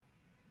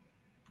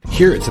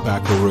Here at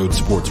Tobacco Road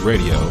Sports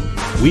Radio,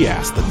 we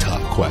ask the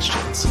tough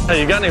questions. Hey,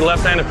 you got any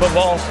left-handed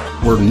footballs?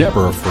 We're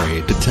never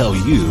afraid to tell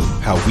you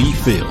how we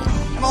feel.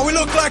 Come on, we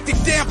look like the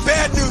damn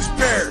Bad News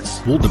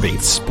Bears. We'll debate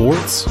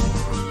sports.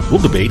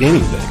 We'll debate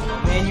anything.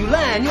 Man, you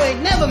lying. You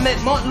ain't never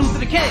met Martin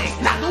Luther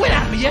King. Knocked the wind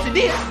out of me. Yes, he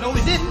did. No,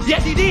 he didn't.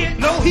 Yes, he did.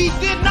 No, he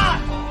did not.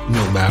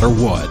 No matter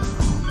what,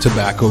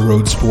 Tobacco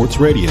Road Sports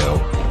Radio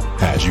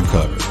has you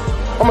covered.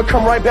 I'm going to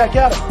come right back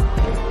at him.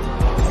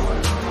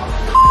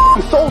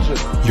 Soldier.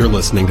 You're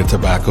listening to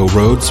Tobacco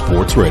Road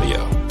Sports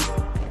Radio.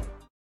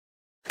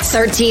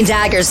 13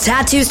 Daggers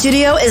Tattoo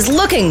Studio is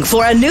looking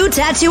for a new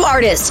tattoo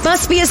artist.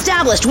 Must be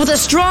established with a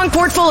strong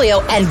portfolio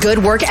and good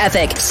work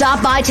ethic.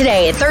 Stop by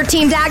today at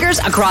 13 Daggers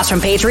across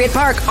from Patriot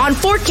Park on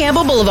Fort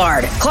Campbell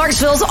Boulevard.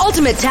 Clarksville's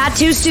ultimate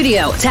tattoo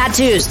studio.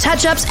 Tattoos,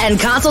 touch-ups, and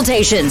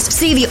consultations.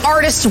 See the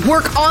artist's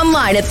work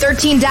online at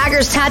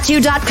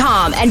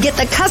 13daggerstattoo.com and get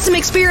the custom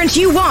experience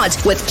you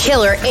want with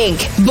killer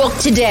ink. Book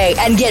today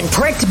and get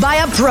pricked by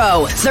a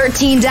pro.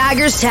 13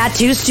 Daggers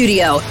Tattoo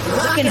Studio.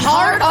 Looking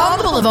hard on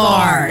the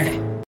boulevard.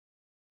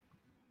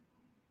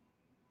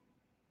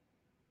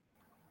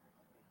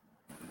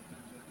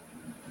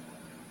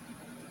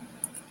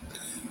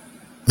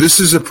 This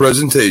is a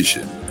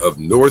presentation of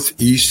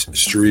Northeast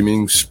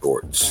Streaming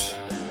Sports.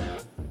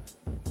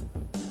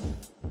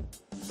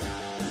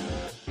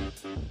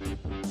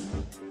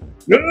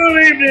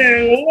 Good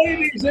evening,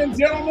 ladies and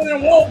gentlemen,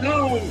 and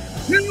welcome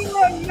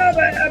to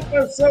another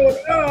episode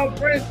of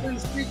Frankly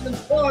Speaking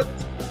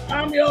Sports.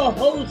 I'm your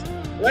host,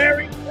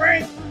 Larry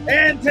Frank,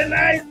 and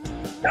tonight's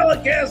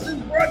telecast is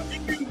brought to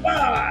you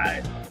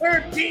by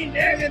 13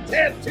 Dagger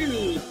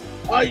Tattoos.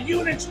 Are you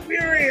an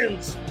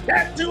experienced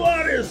tattoo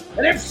artist?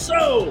 And if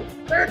so,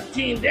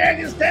 13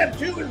 Daggers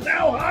Tattoo is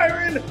now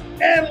hiring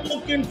and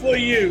looking for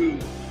you.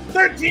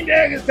 13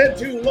 Daggers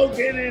Tattoo,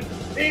 located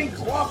in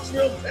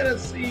Clarksville,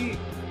 Tennessee,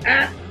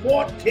 at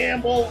Fort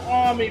Campbell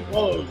Army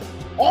Post.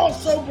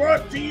 Also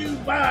brought to you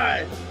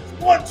by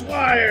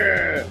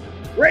SportsWire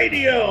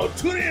Radio.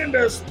 Tune in to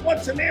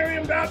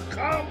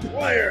sportsanarium.com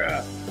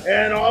player.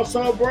 And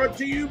also brought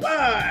to you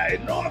by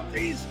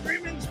Northeast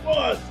Streaming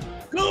Sports.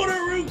 Go to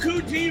Roku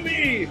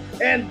TV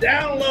and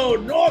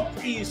download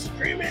Northeast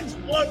Streaming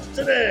Sports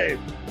today.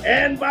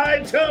 And by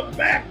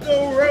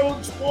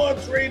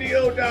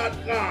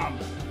TobaccoRoadSportsRadio.com.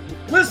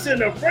 Listen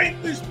to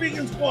Frankly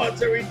Speaking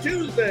Sports every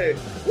Tuesday,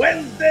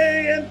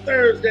 Wednesday, and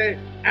Thursday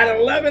at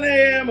 11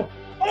 a.m.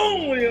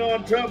 only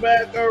on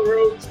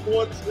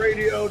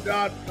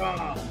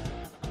TobaccoRoadSportsRadio.com.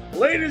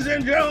 Ladies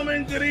and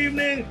gentlemen, good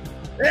evening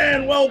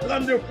and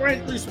welcome to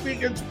Frankly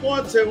Speaking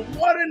Sports. And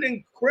what an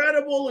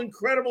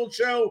incredible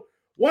show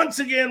once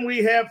again we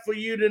have for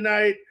you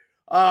tonight.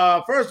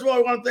 First of all,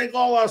 I want to thank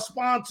all our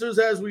sponsors,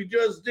 as we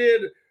just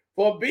did,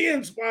 for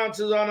being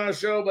sponsors on our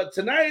show. But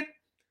tonight,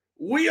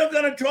 we are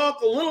going to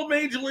talk a little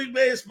Major League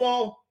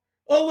Baseball,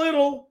 a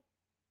little,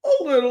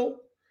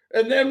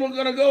 and then we're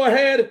going to go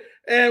ahead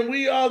and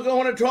we are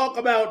going to talk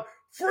about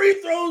free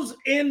throws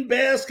in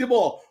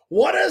basketball.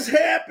 What has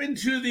happened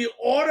to the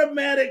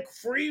automatic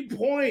free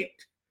point?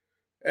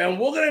 And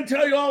we're going to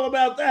tell you all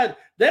about that.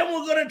 Then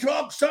we're going to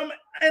talk some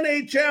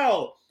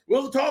NHL.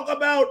 We'll talk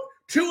about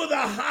two of the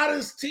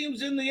hottest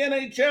teams in the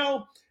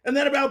NHL, and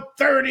then about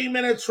 30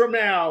 minutes from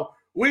now,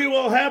 we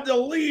will have the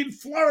lead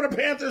Florida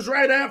Panthers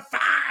writer at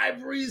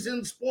 5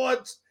 Reasons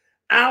Sports,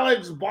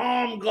 Alex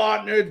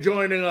Baumgartner,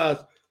 joining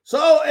us.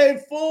 So a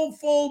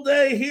full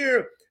day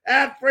here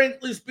at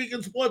Frankly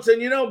Speaking Sports.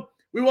 And,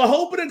 we were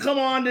hoping to come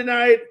on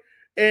tonight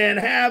and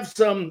have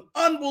some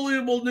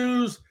unbelievable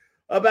news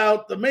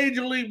about the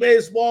Major League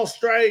Baseball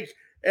strike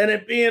and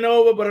it being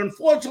over. But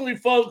unfortunately,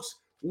 folks,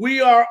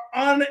 we are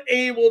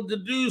unable to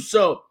do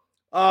so.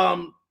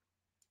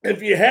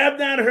 If you have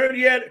not heard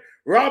yet,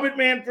 Robert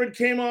Manfred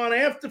came on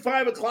after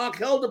 5 o'clock,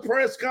 held a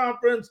press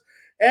conference,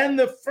 and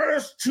the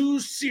first 2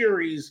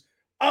 series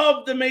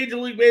of the Major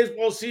League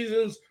Baseball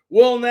seasons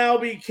will now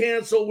be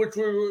canceled, which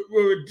will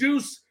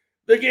reduce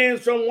the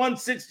games from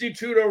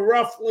 162 to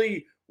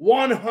roughly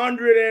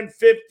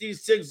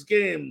 156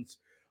 games.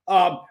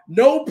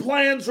 No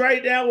plans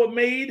right now were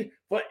made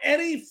for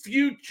any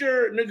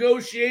future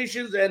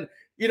negotiations, and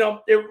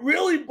it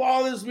really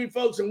bothers me,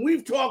 folks, and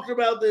we've talked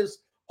about this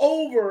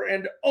over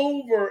and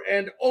over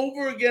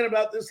again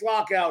about this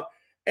lockout,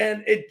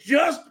 and it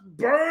just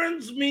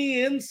burns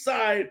me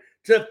inside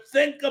to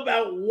think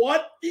about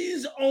what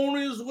these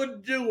owners were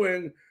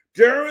doing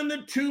during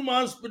the 2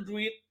 months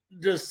between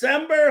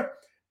December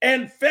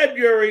and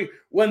February,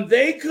 when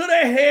they could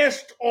have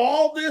hashed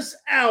all this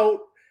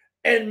out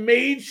and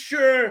made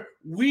sure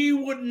we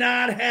would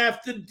not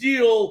have to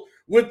deal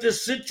with the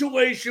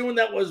situation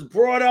that was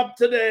brought up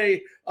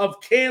today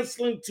of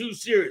canceling 2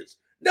 series.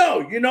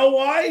 No, you know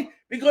why?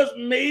 Because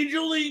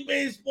Major League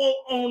Baseball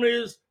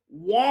owners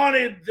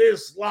wanted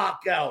this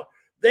lockout.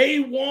 They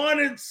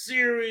wanted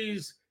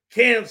series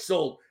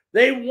canceled.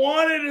 They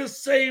wanted to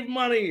save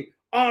money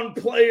on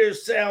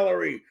players'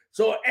 salary.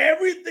 So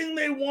everything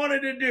they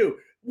wanted to do,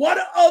 what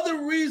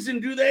other reason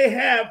do they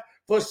have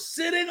for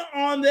sitting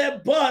on their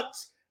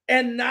butts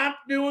and not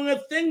doing a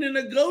thing to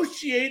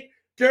negotiate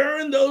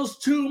during those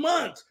 2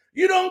 months.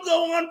 You don't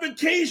go on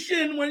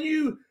vacation when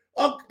you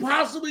are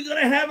possibly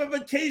going to have a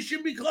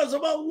vacation because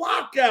of a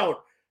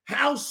lockout.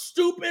 How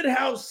stupid,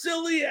 how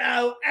silly,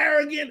 how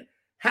arrogant,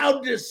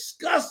 how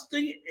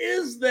disgusting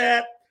is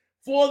that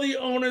for the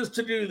owners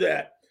to do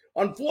that?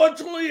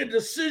 Unfortunately, a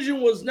decision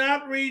was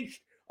not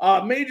reached.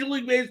 Major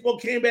League Baseball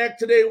came back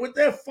today with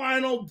their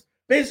final,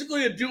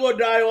 basically a do or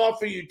die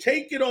offer. You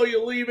take it or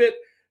you leave it.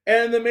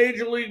 And the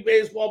Major League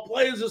Baseball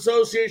Players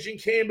Association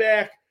came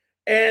back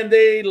and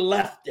they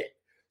left it.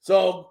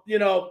 So,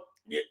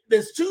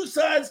 there's two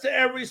sides to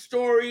every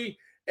story.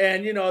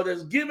 And,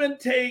 there's give and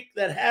take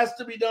that has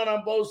to be done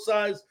on both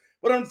sides.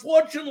 But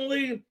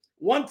unfortunately,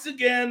 once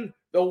again,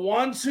 the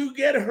ones who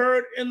get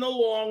hurt in the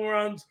long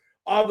runs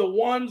are the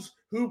ones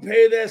who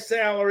pay their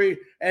salary.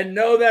 And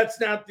no, that's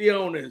not the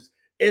owners.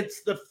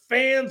 It's the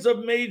fans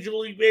of Major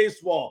League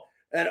Baseball.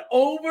 And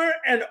over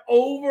and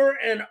over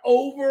and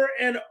over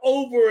and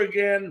over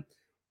again,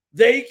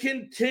 they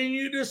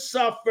continue to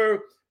suffer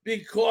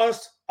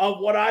because of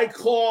what I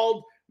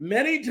called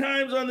many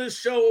times on this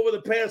show over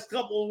the past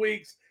couple of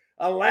weeks,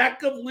 a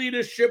lack of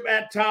leadership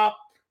at top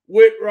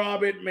with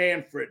Robert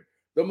Manfred,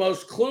 the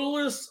most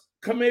clueless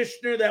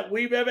commissioner that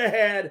we've ever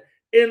had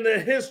in the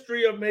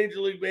history of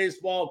Major League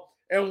Baseball.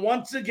 And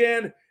once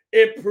again,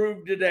 it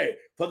proved today.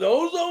 For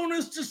those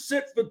owners to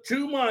sit for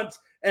 2 months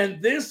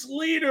and this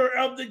leader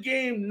of the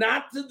game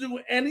not to do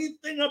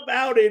anything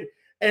about it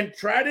and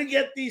try to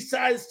get these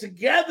sides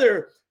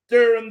together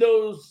during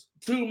those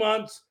 2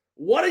 months,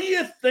 what are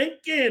you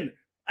thinking?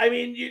 I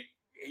mean,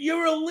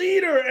 you're a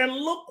leader, and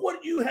look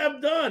what you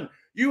have done.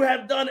 You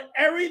have done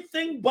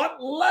everything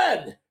but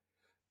led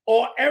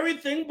or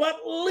everything but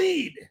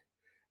lead.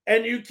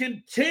 And you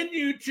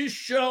continue to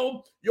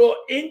show your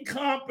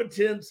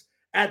incompetence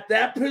at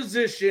that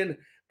position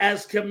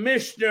as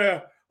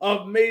commissioner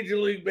of Major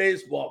League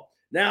Baseball.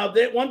 Now,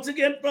 once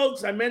again,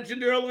 folks, I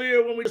mentioned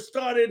earlier when we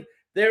started,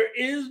 there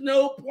is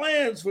no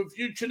plans for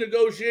future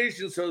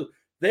negotiations. So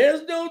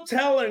there's no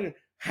telling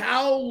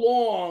how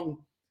long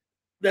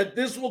that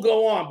this will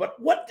go on.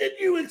 But what did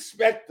you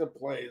expect the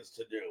players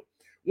to do?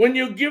 When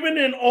you're given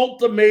an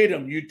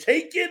ultimatum, you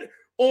take it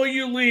or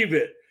you leave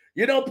it.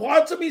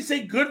 Parts of me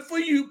say, good for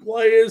you,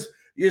 players.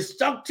 You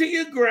stuck to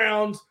your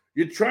grounds.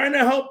 You're trying to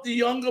help the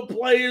younger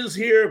players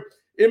here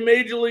in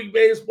Major League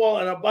Baseball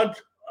and a bunch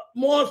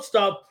more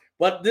stuff.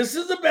 But this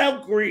is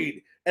about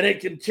greed, and it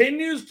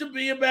continues to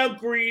be about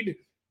greed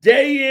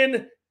day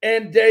in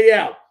and day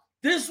out.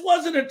 This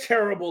wasn't a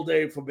terrible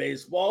day for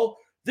baseball.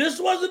 This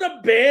wasn't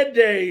a bad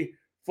day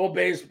for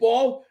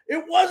baseball.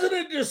 It wasn't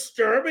a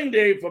disturbing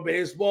day for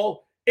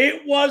baseball.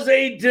 It was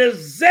a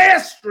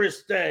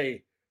disastrous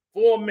day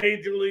for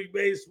Major League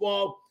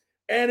Baseball,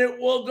 and it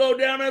will go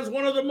down as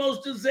one of the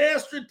most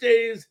disastrous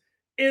days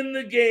in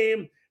the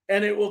game,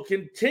 and it will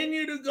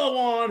continue to go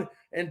on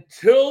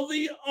until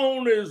the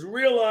owners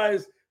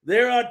realize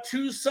there are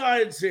two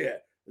sides here,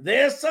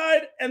 their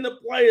side and the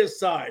players'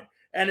 side,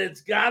 and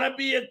it's got to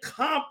be a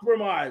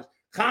compromise.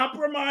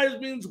 Compromise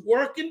means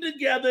working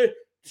together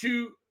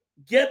to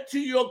get to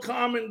your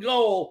common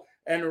goal,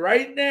 and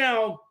right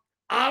now,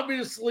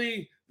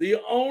 obviously, the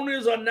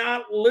owners are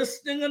not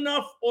listening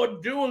enough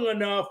or doing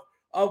enough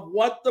of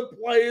what the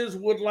players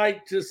would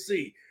like to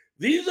see.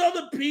 These are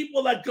the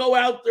people that go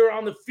out there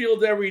on the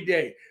field every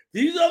day.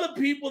 These are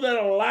the people that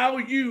allow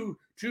you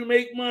to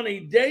make money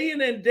day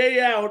in and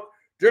day out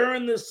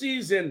during the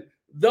season.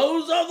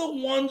 Those are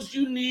the ones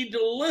you need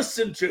to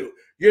listen to.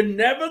 You're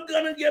never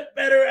going to get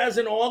better as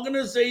an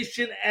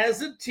organization,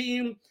 as a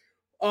team,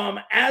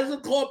 as a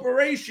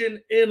corporation,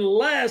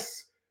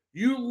 unless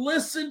you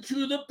listen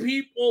to the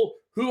people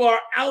who are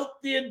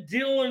out there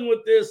dealing with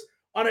this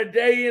on a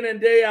day in and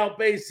day out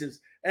basis.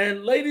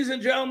 And ladies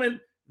and gentlemen,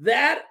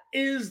 that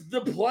is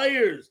the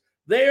players.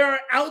 They are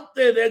out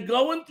there. They're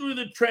going through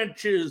the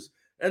trenches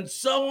and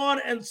so on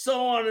and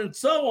so on and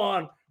so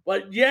on.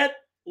 But yet,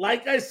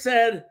 like I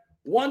said,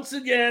 once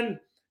again,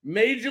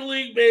 Major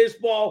League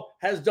Baseball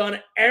has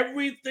done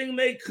everything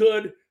they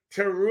could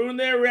to ruin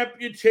their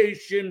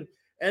reputation,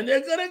 and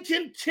they're going to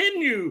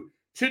continue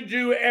to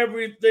do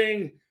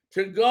everything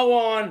to go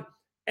on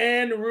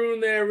and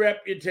ruin their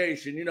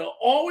reputation.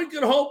 All we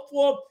could hope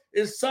for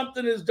is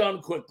something is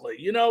done quickly.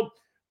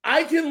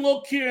 I can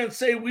look here and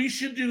say, we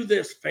should do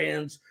this,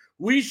 fans.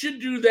 We should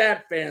do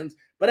that, fans.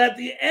 But at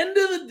the end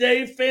of the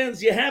day,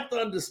 fans, you have to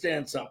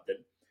understand something.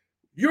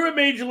 You're a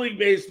Major League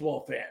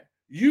Baseball fan.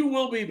 You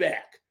will be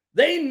back.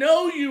 They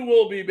know you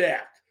will be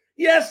back.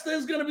 Yes,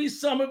 there's going to be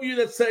some of you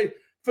that say,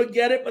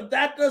 forget it, but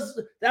that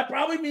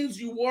probably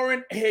means you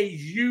weren't a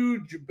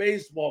huge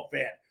baseball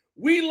fan.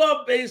 We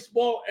love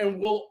baseball and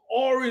we'll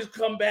always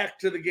come back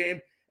to the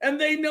game. And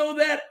they know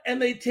that,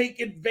 and they take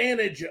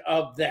advantage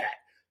of that.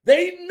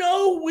 They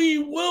know we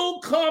will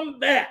come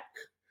back,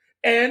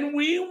 and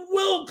we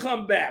will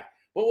come back.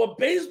 But what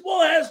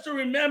baseball has to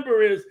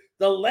remember is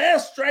the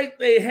last strike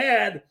they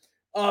had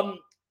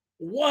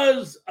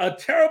was a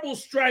terrible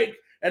strike.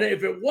 And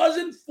if it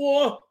wasn't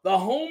for the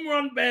home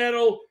run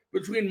battle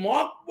between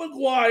Mark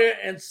McGwire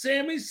and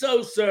Sammy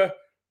Sosa,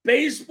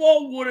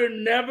 baseball would have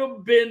never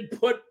been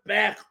put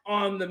back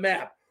on the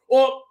map.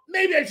 Or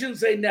maybe I shouldn't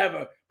say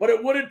never, but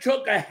it would have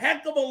took a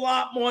heck of a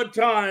lot more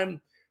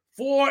time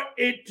for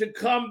it to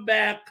come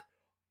back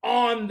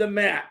on the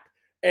map.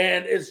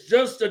 And it's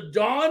just a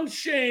darn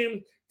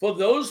shame for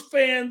those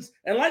fans.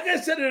 And like I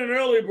said in an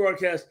earlier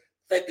broadcast,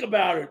 think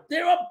about it.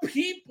 There are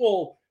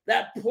people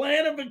that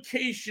plan a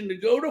vacation to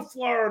go to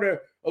Florida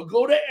or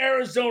go to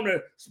Arizona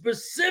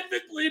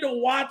specifically to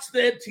watch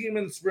their team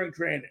in spring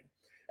training.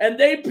 And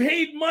they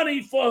paid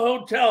money for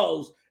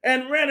hotels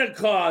and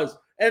rent-a-cars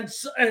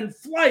and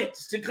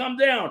flights to come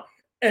down.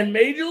 And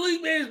Major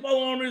League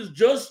Baseball owners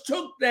just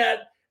took that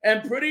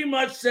and pretty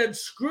much said,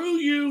 screw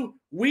you,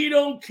 we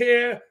don't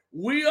care.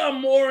 We are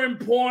more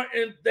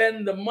important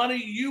than the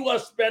money you are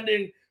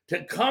spending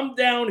to come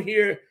down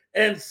here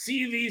and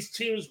see these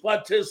teams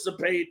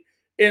participate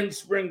in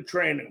spring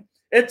training.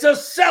 It's a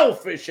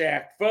selfish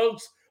act,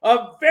 folks,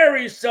 a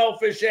very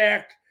selfish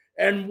act,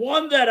 and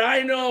one that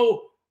I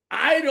know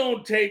I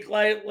don't take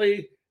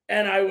lightly,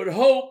 and I would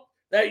hope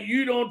that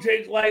you don't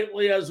take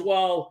lightly as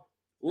well.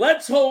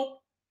 Let's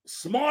hope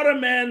smarter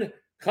men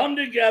come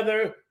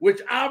together,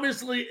 which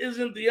obviously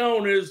isn't the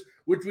owners,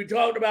 which we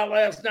talked about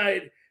last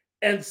night,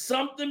 and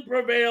something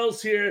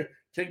prevails here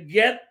to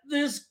get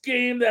this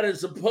game that is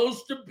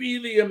supposed to be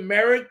the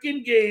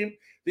American game,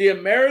 the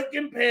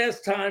American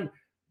pastime,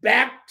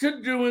 back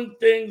to doing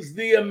things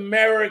the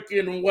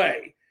American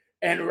way.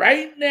 And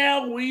right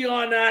now, we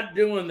are not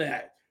doing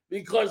that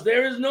because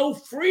there is no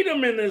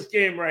freedom in this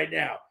game right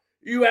now.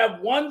 You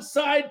have one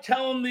side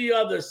telling the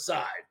other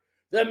side.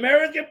 The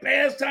American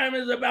pastime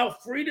is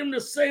about freedom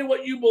to say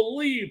what you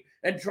believe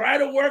and try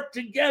to work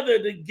together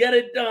to get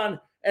it done,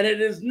 and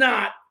it is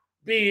not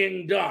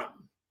being done.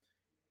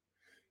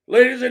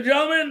 Ladies and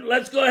gentlemen,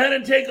 let's go ahead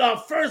and take our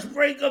first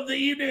break of the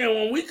evening, and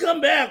when we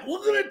come back, we're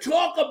going to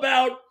talk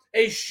about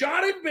a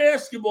shot at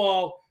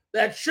basketball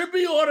that should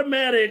be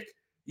automatic,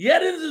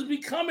 yet it is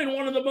becoming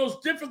one of the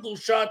most difficult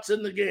shots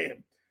in the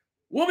game.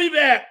 We'll be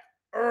back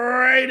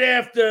right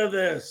after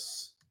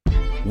this.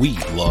 We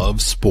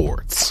love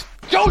sports.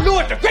 Joe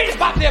Louis, the greatest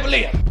boxer ever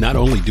lived. Not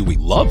only do we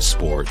love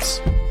sports,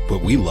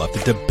 but we love to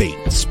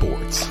debate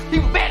sports. He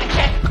was bad at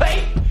Jack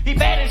Clay. He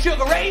bad at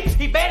Sugar Ray.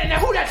 He bad at now.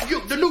 Who that's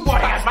the new boy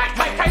has? Mike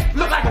Tyson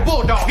look like a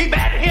bulldog. He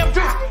bad at him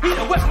too. He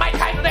done whipped Mike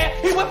Tyson there.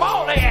 He whipped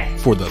all their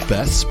ass. For the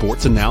best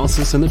sports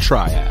analysis in the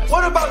triad.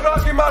 What about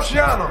Rocky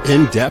Marciano?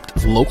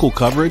 In-depth local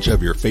coverage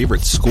of your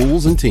favorite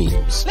schools and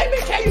teams. Let me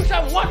tell you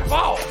something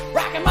wonderful.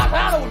 Rocky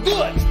Marciano was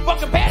good. But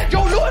compared to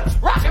Joe Louis,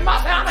 Rocky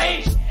Marciano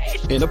ain't.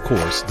 And of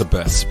course, the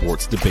best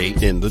sports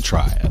debate in the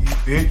triad.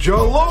 Beat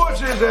Joe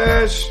Louis's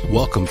ass.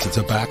 Welcome to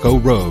Tobacco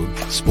Road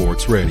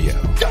Sports Radio.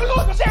 Joe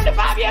Louis was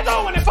 75 years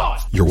old when he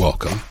fought. You're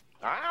welcome.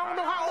 I don't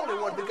know how old he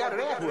was, but got it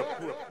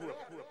at.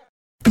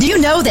 Do you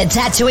know that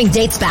tattooing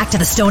dates back to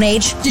the Stone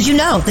Age? Did you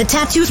know that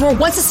tattoos were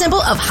once a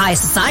symbol of high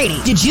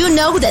society? Did you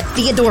know that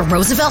Theodore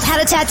Roosevelt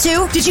had a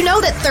tattoo? Did you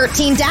know that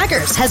 13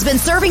 Daggers has been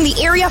serving the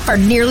area for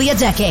nearly a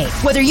decade?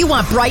 Whether you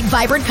want bright,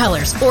 vibrant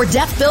colors or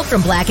death built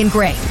from black and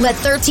gray, let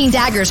 13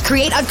 Daggers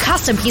create a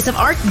custom piece of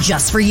art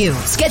just for you.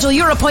 Schedule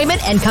your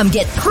appointment and come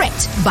get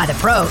pricked by the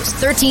pros.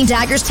 13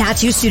 Daggers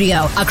Tattoo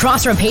Studio,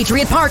 across from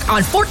Patriot Park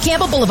on Fort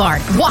Campbell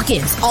Boulevard.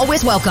 Walk-ins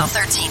always welcome.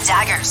 13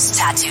 Daggers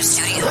Tattoo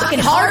Studio. Looking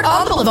hard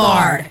on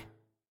Boulevard.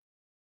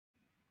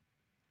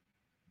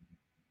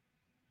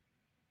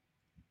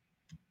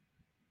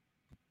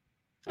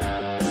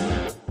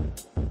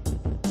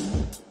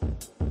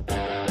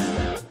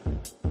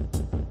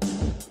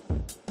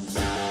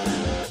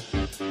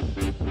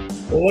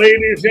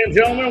 Ladies and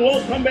gentlemen,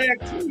 welcome back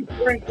to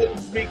Frankly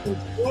Speaking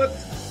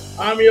Sports.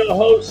 I'm your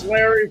host,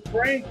 Larry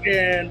Frank,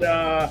 and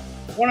I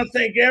want to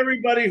thank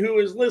everybody who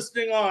is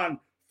listening on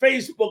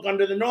Facebook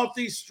under the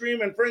Northeast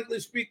Stream and Frankly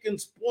Speaking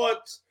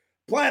Sports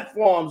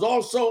platforms.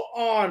 Also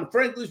on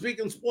Frankly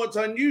Speaking Sports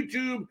on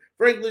YouTube,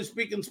 Frankly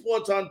Speaking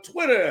Sports on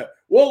Twitter.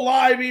 We're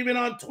live even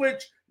on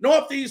Twitch,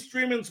 Northeast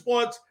Streaming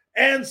Sports,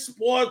 and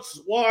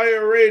Sports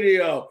Wire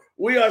Radio.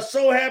 We are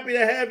so happy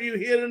to have you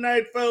here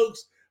tonight,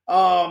 folks.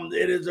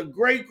 It is a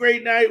great,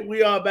 great night.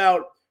 We are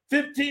about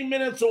 15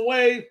 minutes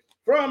away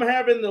from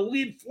having the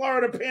lead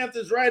Florida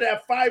Panthers right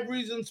at 5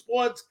 Reasons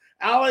Sports,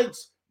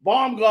 Alex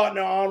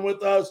Baumgartner, on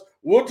with us.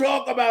 We'll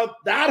talk about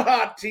that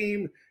hot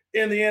team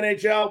in the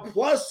NHL.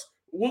 Plus,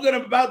 we're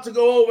about to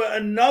go over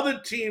another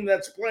team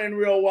that's playing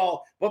real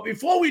well. But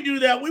before we do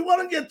that, we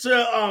want to get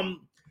to,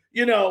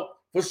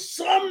 for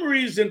some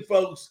reason,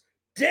 folks,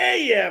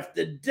 day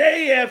after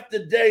day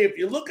after day, if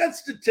you look at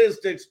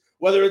statistics,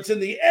 whether it's in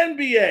the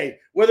NBA,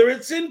 whether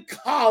it's in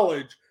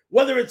college,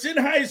 whether it's in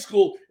high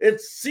school, it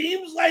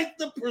seems like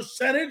the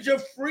percentage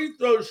of free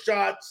throw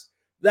shots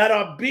that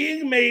are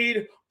being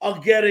made are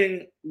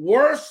getting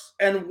worse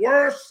and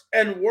worse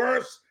and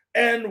worse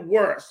and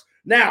worse.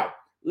 Now,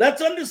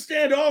 let's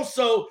understand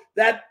also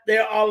that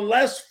there are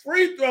less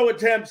free throw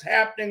attempts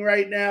happening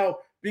right now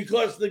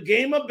because the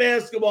game of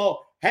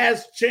basketball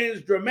has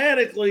changed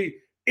dramatically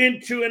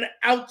into an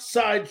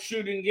outside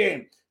shooting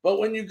game. But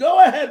when you go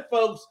ahead,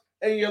 folks,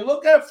 and you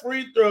look at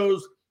free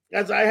throws,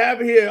 as I have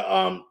here,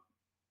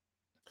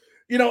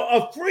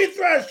 a free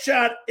throw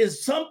shot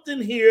is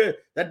something here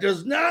that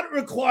does not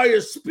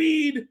require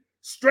speed,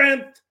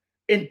 strength,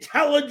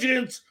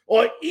 intelligence,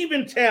 or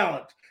even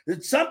talent.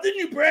 It's something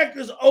you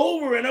practice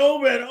over and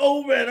over and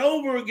over and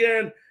over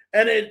again,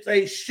 and it's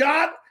a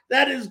shot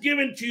that is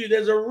given to you.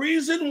 There's a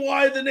reason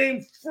why the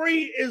name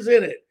free is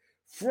in it.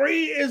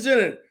 Free is in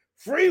it.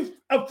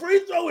 A free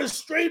throw is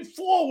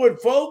straightforward,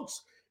 folks.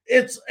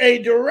 It's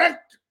a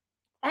direct,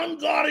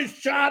 unguarded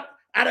shot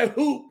at a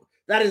hoop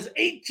that is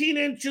 18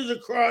 inches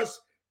across,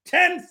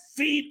 10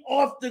 feet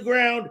off the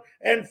ground,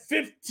 and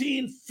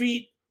 15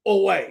 feet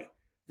away.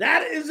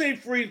 That is a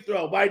free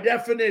throw by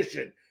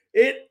definition.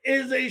 It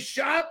is a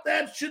shot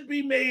that should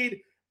be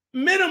made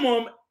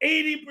minimum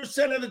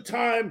 80% of the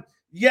time,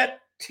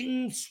 yet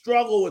teams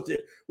struggle with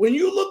it. When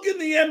you look in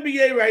the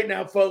NBA right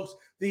now, folks,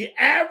 the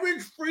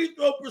average free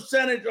throw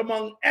percentage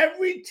among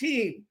every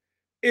team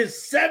is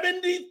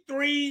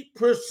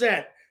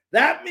 73%.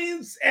 That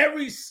means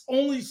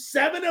only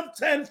 7 of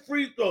 10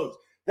 free throws.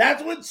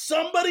 That's when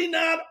somebody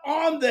not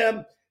on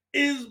them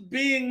is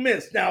being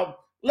missed. Now,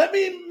 let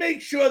me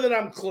make sure that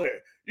I'm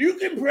clear. You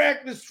can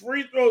practice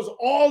free throws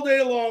all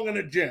day long in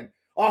a gym,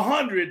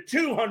 100,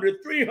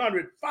 200,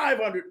 300,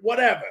 500,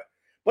 whatever.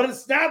 But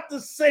it's not the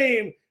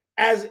same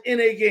as in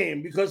a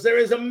game because there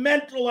is a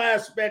mental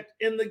aspect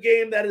in the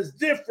game that is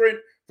different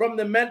from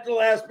the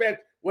mental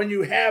aspect when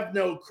you have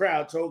no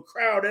crowd. So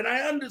crowd, and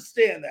I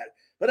understand that.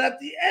 But at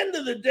the end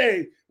of the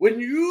day, when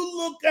you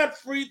look at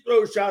free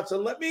throw shots,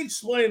 and let me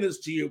explain this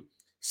to you,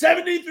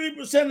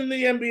 73% in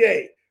the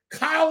NBA,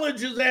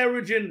 college is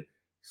averaging,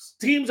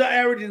 teams are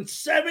averaging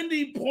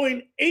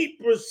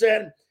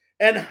 70.8%,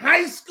 and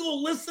high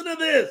school, listen to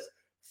this,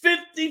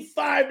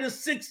 55 to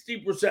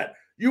 60%.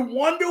 You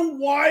wonder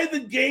why the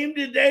game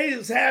today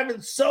is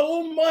having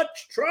so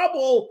much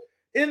trouble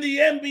in the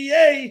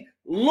NBA.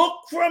 Look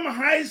from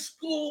high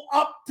school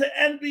up to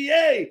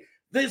NBA.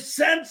 The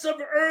sense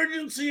of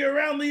urgency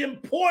around the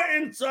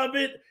importance of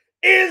it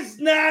is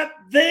not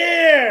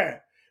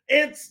there.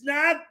 It's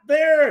not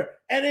there,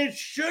 and it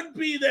should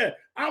be there.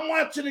 I'm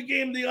watching a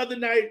game the other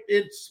night.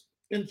 It's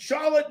in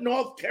Charlotte,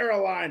 North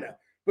Carolina,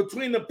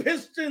 between the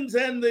Pistons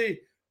and the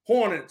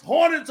Hornets.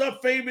 Hornets are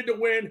favored to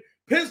win.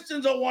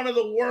 Pistons are one of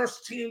the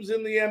worst teams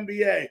in the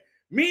NBA.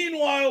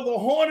 Meanwhile, the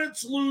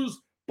Hornets lose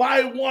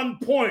by 1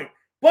 point.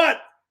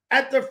 But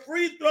at the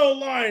free throw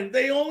line,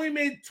 they only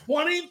made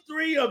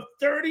 23 of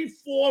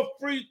 34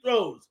 free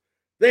throws.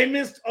 They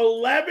missed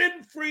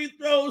 11 free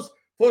throws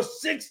for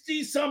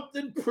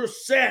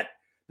 60-something%.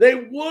 They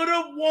would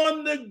have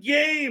won the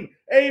game.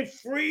 A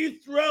free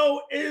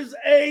throw is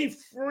a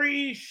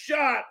free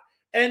shot,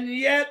 and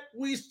yet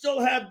we still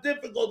have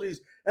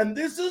difficulties. And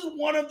this is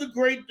one of the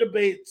great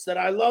debates that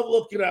I love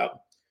looking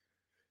up,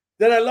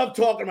 that I love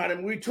talking about.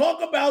 And we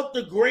talk about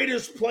the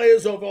greatest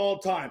players of all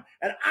time.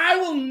 And I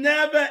will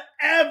never,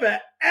 ever,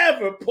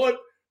 ever put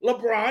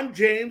LeBron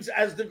James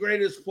as the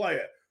greatest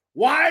player.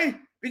 Why?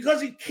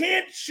 Because he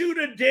can't shoot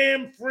a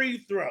damn free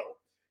throw.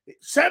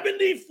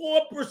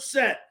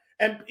 74%.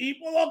 And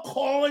people are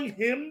calling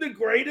him the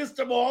greatest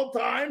of all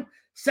time.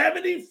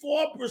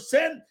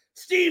 74%.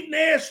 Steve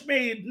Nash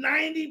made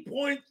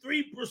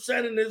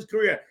 90.3% in his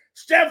career.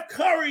 Steph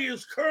Curry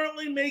is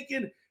currently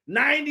making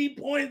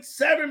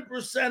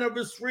 90.7% of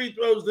his free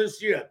throws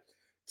this year.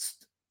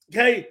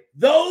 Okay,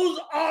 those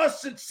are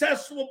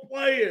successful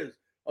players.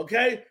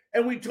 Okay,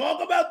 and we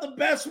talk about the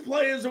best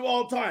players of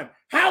all time.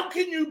 How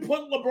can you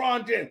put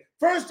LeBron James?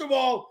 First of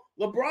all,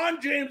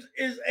 LeBron James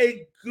is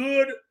a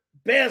good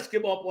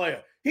basketball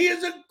player. He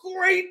is a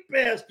great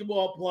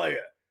basketball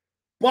player,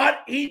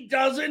 but he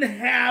doesn't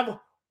have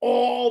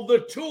all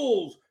the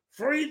tools.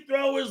 Free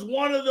throw is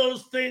one of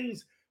those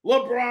things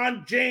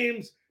LeBron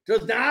James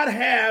does not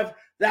have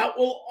that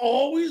will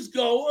always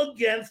go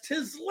against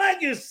his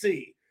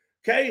legacy.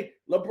 Okay,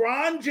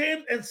 LeBron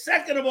James, and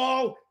second of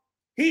all,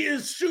 he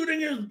is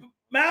shooting his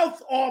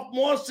mouth off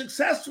more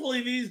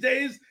successfully these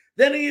days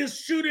than he is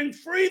shooting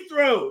free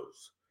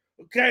throws.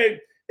 Okay,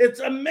 it's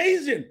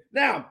amazing.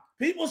 Now,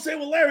 people say,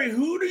 well, Larry,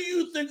 who do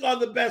you think are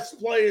the best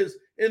players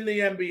in the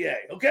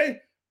NBA? Okay,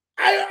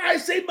 I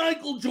say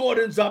Michael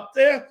Jordan's up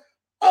there.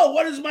 Oh,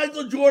 what is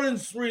Michael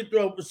Jordan's free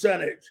throw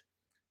percentage?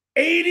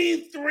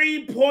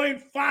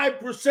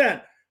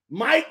 83.5%.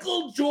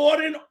 Michael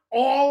Jordan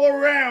all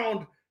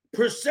around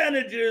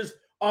percentages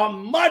are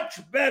much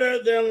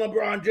better than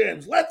LeBron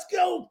James. Let's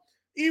go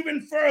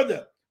even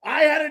further.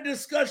 I had a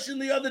discussion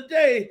the other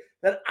day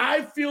that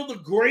I feel the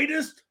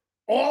greatest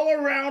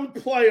all-around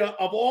player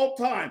of all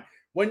time,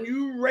 when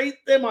you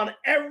rate them on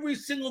every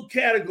single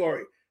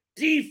category,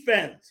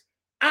 defense,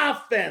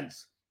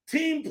 offense,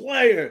 team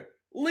player,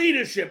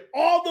 leadership,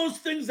 all those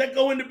things that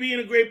go into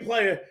being a great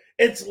player,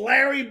 it's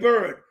Larry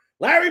Bird.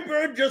 Larry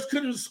Bird just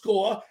couldn't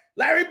score.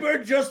 Larry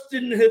Bird just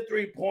didn't hit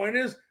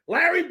three-pointers.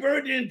 Larry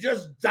Bird didn't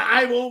just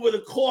dive over the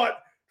court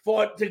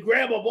to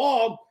grab a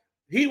ball.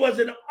 He was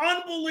an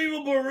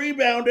unbelievable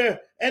rebounder,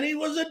 and he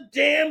was a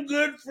damn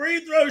good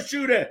free throw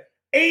shooter.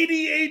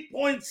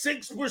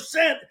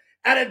 88.6%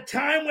 at a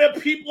time where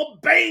people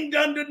banged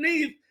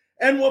underneath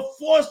and were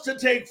forced to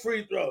take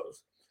free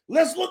throws.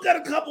 Let's look at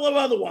a couple of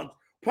other ones.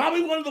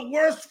 Probably one of the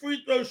worst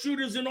free throw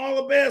shooters in all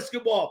of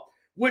basketball,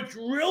 which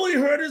really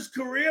hurt his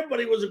career, but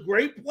he was a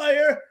great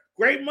player,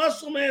 great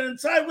muscle man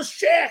inside, was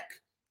Shaq.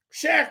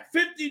 Shaq,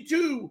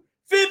 52.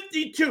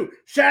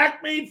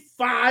 Shaq made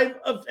 5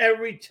 of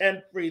every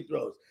 10 free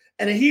throws.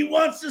 And he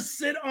wants to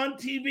sit on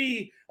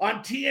TV, on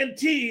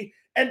TNT,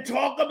 and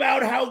talk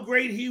about how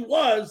great he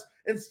was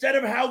instead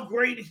of how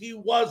great he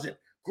wasn't.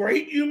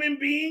 Great human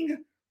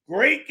being,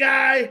 great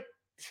guy,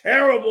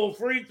 terrible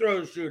free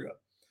throw shooter.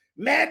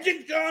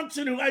 Magic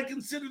Johnson, who I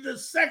consider the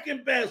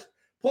second best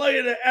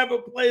player to ever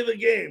play the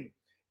game,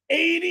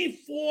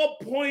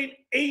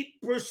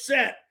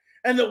 84.8%.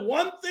 And the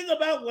one thing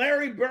about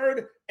Larry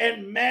Bird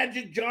and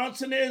Magic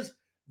Johnson is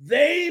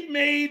they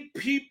made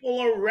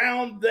people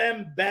around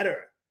them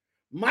better.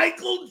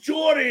 Michael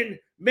Jordan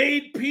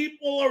made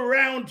people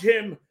around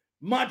him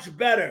much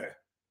better.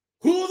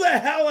 Who the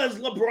hell has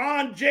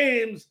LeBron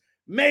James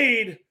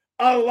made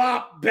a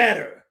lot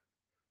better?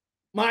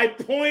 My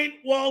point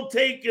well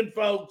taken,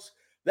 folks,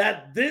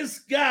 that this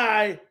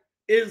guy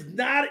is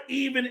not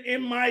even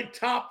in my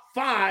top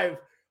 5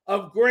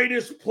 of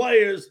greatest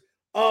players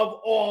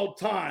of all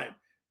time.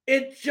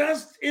 It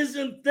just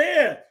isn't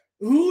there.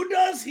 Who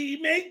does he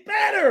make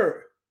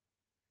better?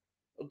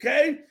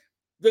 Okay?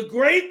 The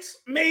greats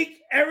make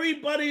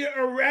everybody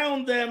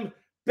around them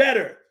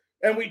better.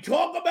 And we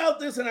talk about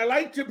this, and I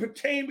like to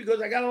pertain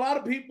because I got a lot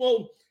of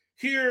people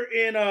here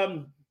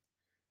in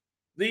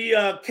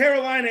the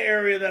Carolina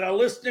area that are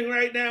listening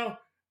right now.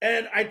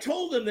 And I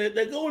told them that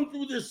they're going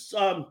through this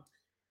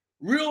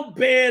real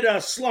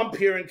bad slump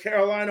here in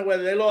Carolina where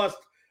they lost,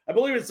 I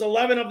believe it's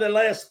 11 of their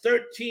last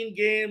 13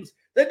 games.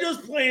 They're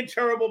just playing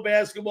terrible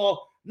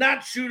basketball,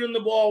 not shooting the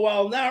ball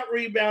well, not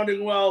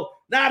rebounding well,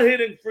 not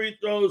hitting free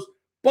throws.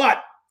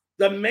 But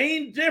the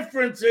main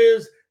difference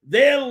is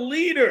their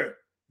leader,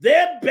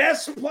 their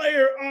best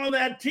player on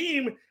that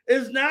team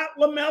is not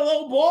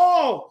LaMelo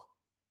Ball.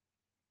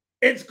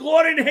 It's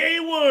Gordon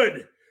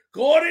Hayward.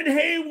 Gordon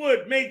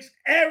Hayward makes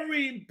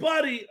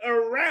everybody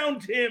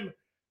around him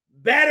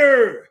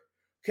better.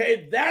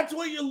 Okay, that's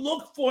what you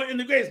look for in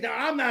the greats. Now,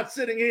 I'm not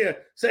sitting here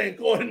saying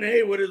Gordon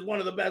Hayward is one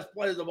of the best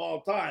players of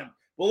all time.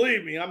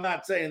 Believe me, I'm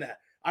not saying that.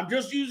 I'm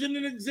just using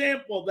an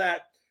example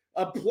that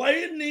a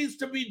player needs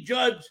to be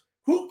judged.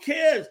 Who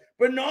cares?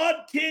 Bernard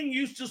King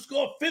used to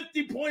score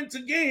 50 points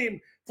a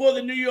game for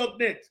the New York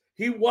Knicks.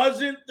 He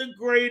wasn't the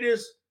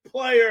greatest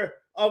player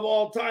of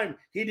all time.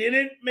 He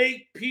didn't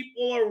make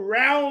people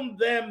around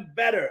them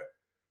better.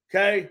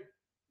 Okay?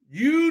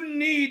 You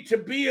need to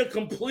be a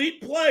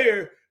complete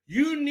player.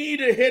 You need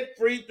to hit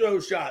free throw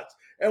shots.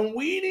 And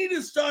we need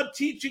to start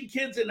teaching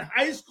kids in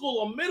high school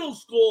or middle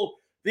school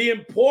the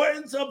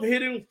importance of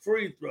hitting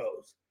free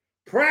throws.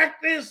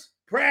 Practice,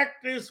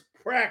 practice,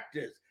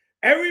 practice.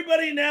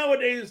 Everybody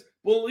nowadays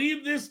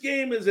believe this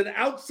game is an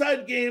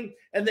outside game,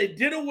 and they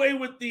did away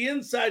with the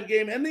inside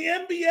game. And the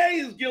NBA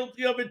is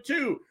guilty of it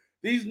too.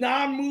 These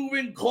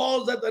non-moving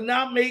calls that they're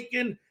not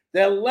making,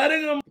 they're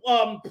letting them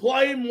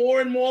play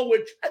more and more,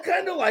 which I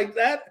kind of like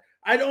that.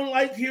 I don't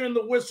like hearing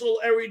the whistle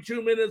every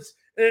 2 minutes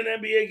in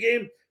an NBA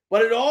game,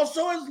 but it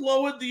also has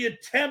lowered the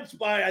attempts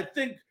by, I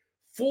think,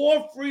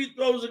 4 free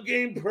throws a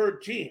game per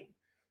team.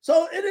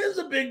 So it is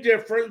a big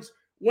difference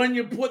when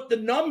you put the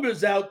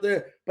numbers out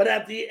there. But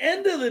at the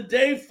end of the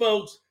day,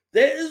 folks,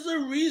 there is a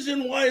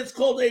reason why it's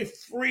called a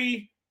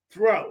free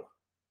throw,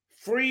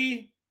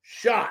 free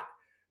shot.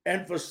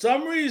 And for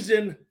some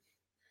reason,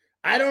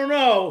 I don't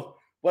know,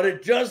 but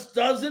it just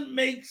doesn't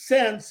make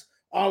sense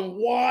on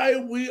why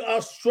we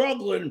are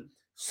struggling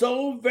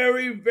so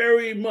very,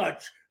 very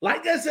much.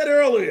 Like I said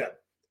earlier,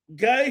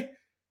 okay,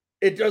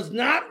 it does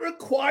not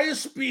require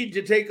speed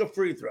to take a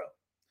free throw.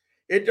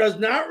 It does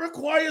not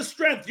require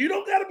strength. You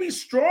don't got to be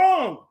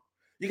strong.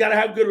 You got to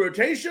have good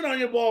rotation on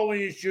your ball when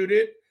you shoot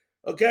it,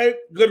 okay,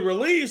 good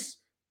release.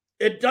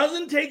 It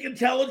doesn't take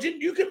intelligence.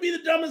 You can be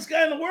the dumbest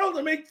guy in the world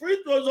and make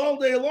free throws all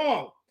day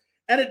long,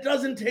 and it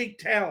doesn't take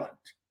talent,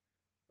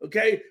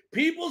 okay?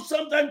 People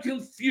sometimes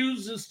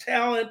confuse this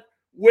talent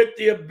with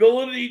the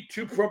ability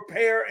to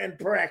prepare and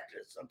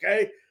practice,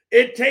 okay?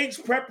 It takes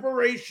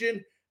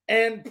preparation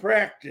and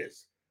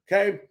practice,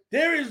 okay?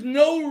 There is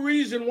no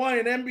reason why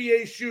an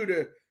NBA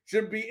shooter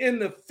should be in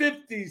the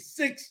 50s,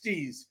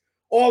 60s,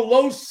 or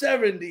low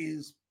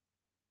 70s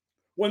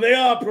when they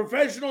are a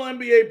professional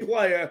NBA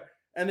player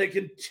and they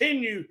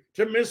continue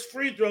to miss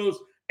free throws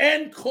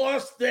and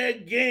cost their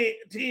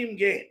team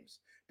games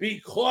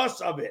because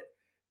of it.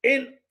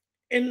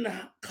 In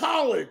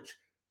college,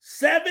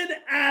 7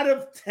 out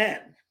of 10.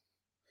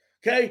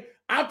 Okay,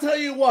 I'll tell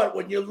you what,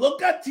 when you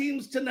look at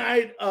teams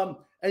tonight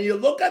and you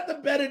look at the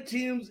better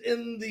teams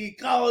in the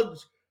college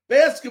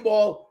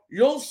basketball,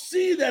 you'll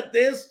see that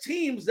there's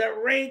teams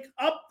that rank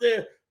up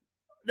there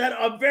that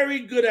are very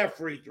good at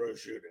free throw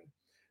shooting.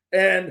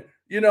 And,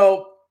 you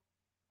know,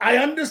 I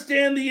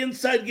understand the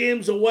inside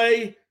game's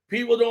away.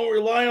 People don't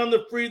rely on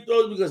the free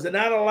throws because they're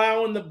not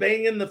allowing the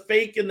banging, the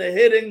faking, the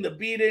hitting, the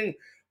beating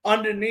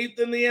underneath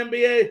in the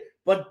NBA.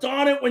 But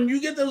darn it, when you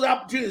get those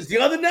opportunities. The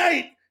other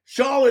night,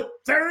 Charlotte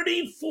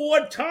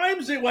 34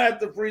 times they were at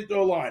the free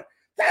throw line.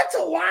 That's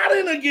a lot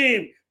in a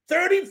game.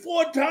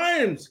 34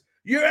 times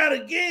you're at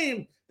a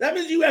game. That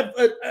means you have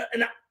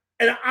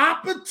an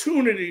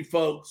opportunity,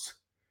 folks,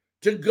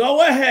 to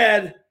go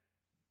ahead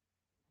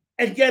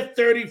and get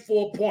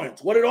 34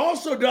 points. What it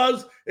also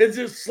does is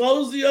it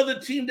slows the other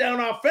team down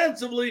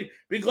offensively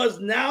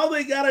because now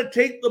they got to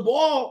take the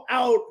ball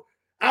out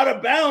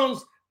of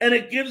bounds, and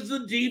it gives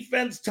the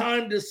defense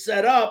time to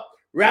set up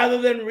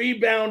rather than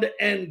rebound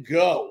and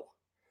go.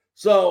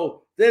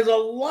 So there's a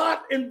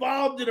lot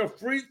involved in a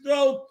free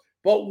throw,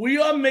 but we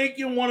are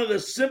making one of the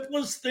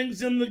simplest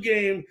things in the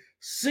game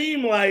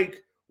seem like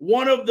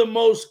one of the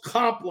most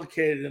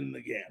complicated in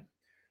the game.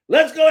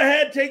 Let's go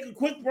ahead, take a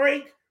quick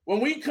break.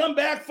 When we come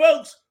back,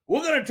 folks,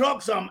 we're going to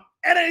talk some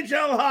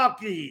NHL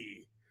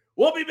hockey.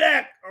 We'll be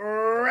back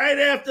right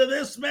after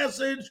this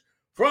message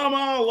from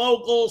our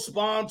local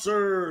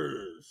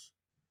sponsors.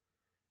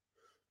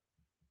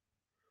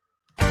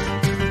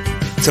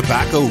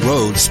 Tobacco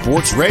Road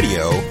Sports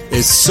Radio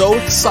is so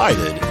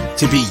excited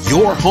to be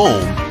your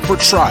home for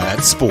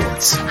Triad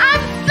Sports.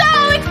 I'm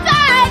so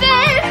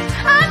excited!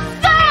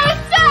 I'm so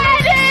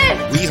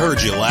excited! We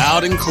heard you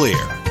loud and clear.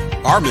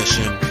 Our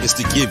mission is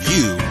to give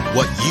you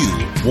what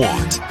you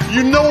want.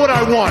 You know what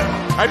I want.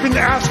 I've been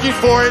asking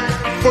for it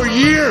for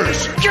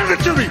years. Give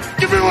it to me.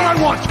 Give me what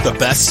I want. The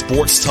best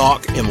sports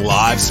talk and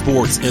live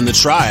sports in the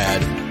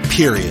Triad,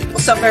 period.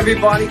 What's up,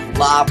 everybody?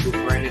 Live with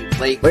Brandon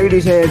Blake.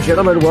 Ladies and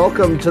gentlemen,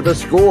 welcome to The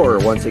Score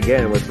once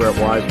again with Brett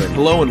Wiseman.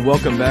 Hello and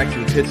welcome back to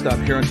the Pit Stop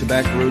here on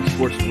Tobacco Road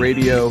Sports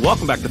Radio.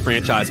 Welcome back to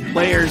Franchise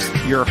Players,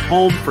 your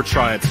home for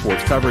Triad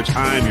Sports coverage.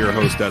 I'm your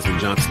host, Desmond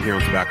Johnson, here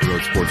on Tobacco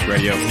Road Sports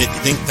Radio. And if you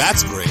think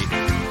that's great,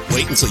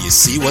 wait until you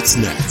see what's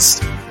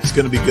next. It's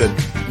going to be good.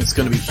 It's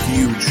going to be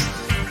huge.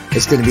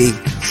 It's going to be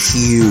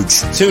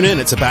huge. Tune in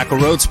at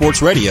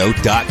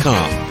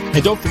TobaccoRoadSportsRadio.com.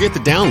 And don't forget to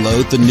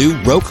download the new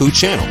Roku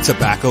channel,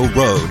 Tobacco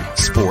Road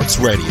Sports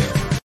Radio.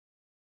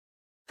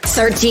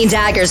 13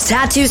 Daggers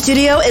Tattoo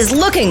Studio is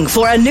looking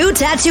for a new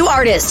tattoo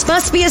artist.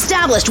 Must be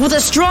established with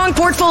a strong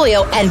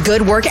portfolio and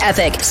good work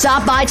ethic.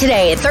 Stop by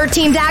today at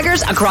 13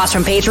 Daggers across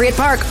from Patriot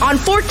Park on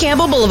Fort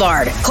Campbell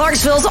Boulevard.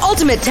 Clarksville's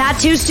ultimate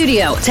tattoo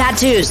studio.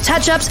 Tattoos,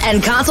 touch-ups,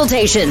 and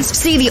consultations.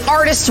 See the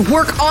artist's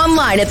work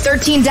online at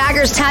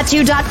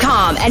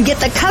 13daggerstattoo.com and get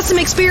the custom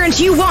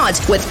experience you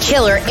want with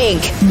killer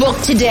ink.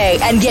 Book today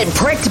and get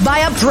pricked by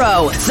a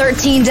pro.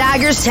 13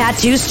 Daggers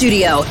Tattoo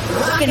Studio.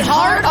 Working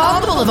hard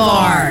on the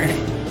Boulevard.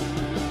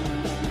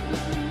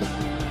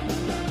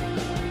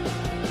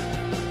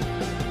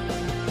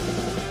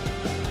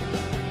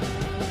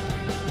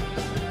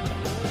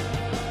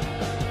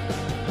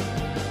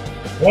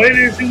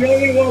 Ladies and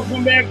gentlemen,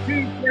 welcome back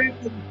to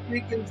Frankly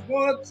Speaking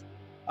Sports.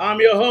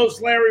 I'm your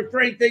host, Larry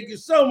Frank. Thank you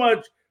so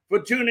much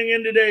for tuning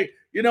in today.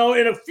 You know,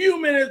 in a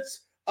few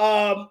minutes,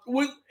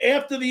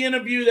 after the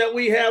interview that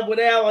we have with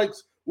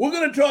Alex, we're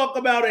going to talk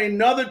about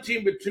another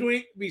team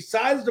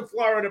besides the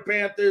Florida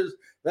Panthers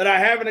that are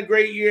having a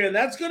great year, and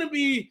that's going to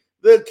be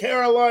the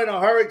Carolina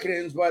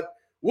Hurricanes. But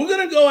we're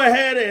going to go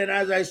ahead, and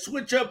as I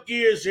switch up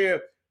gears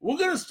here, we're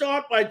going to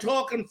start by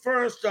talking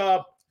first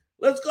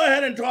let's go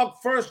ahead and talk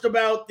first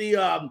about the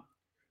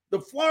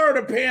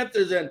Florida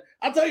Panthers. And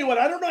I'll tell you what,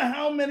 I don't know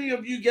how many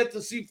of you get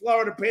to see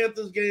Florida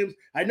Panthers games.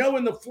 I know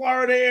in the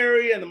Florida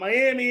area and the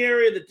Miami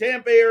area, the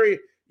Tampa area,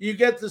 you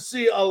get to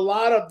see a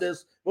lot of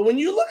this. But when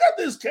you look at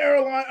this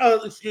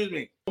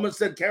almost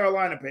said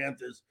Carolina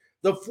Panthers,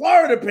 the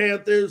Florida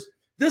Panthers,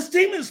 this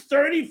team is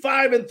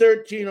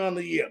 35-13 on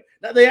the year.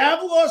 Now, they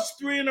have lost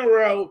 3 in a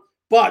row,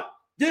 but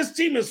this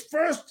team is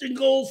first in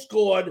goals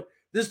scored.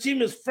 This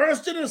team is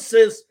first in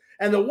assists.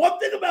 And the one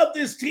thing about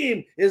this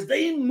team is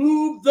they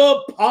move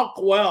the puck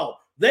well.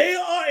 They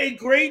are a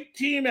great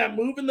team at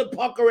moving the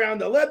puck around.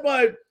 They're led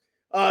by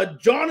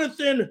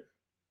Jonathan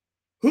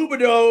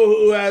Huberdeau,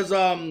 who has,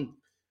 I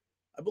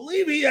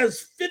believe he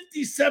has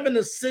 57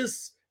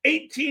 assists,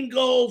 18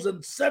 goals,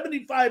 and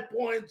 75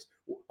 points.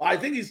 I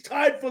think he's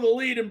tied for the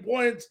lead in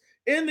points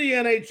in the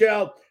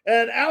NHL.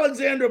 And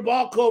Alexander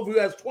Barkov, who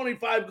has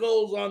 25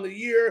 goals on the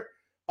year.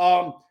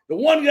 The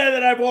one guy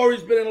that I've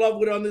always been in love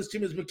with on this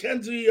team is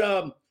Mackenzie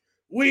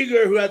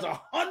Weegar, who has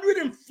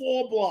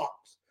 104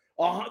 blocks.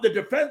 The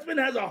defenseman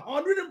has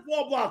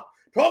 104 blocks.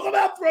 Talk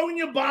about throwing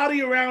your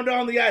body around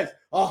on the ice.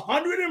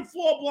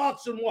 104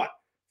 blocks in what?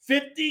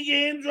 50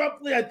 games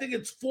roughly? I think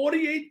it's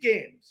 48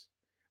 games.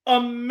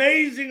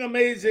 Amazing,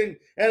 amazing.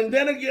 And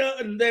then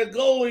again, their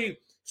goalie,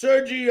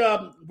 Sergei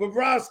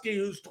Bobrovsky,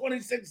 who's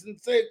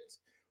 26-6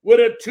 with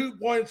a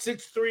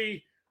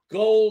 2.63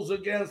 goals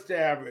against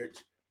average.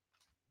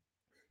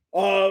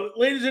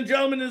 Ladies and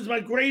gentlemen, it is my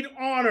great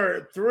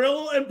honor,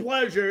 thrill, and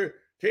pleasure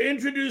to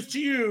introduce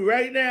to you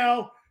right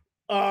now,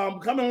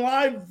 coming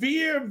live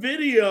via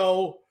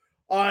video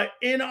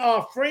in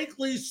our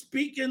Frankly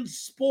Speaking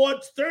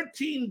Sports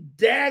 13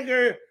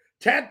 Dagger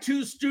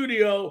Tattoo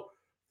Studio.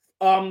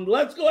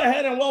 Let's go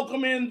ahead and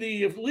welcome in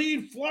the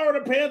lead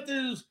Florida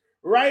Panthers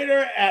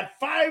writer at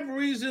 5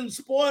 Reasons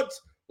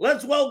Sports.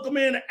 Let's welcome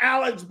in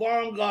Alex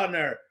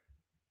Baumgartner.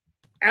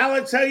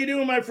 Alex, how you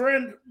doing, my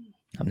friend?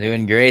 I'm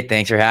doing great.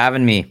 Thanks for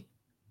having me.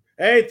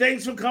 Hey,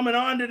 thanks for coming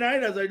on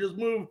tonight as I just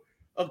move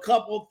a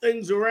couple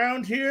things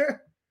around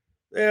here.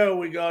 There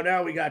we go.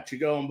 Now we got you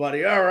going,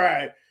 buddy. All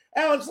right.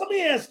 Alex, let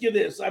me ask you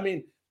this. I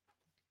mean,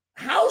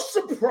 how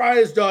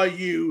surprised are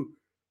you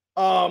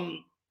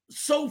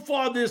so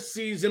far this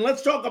season?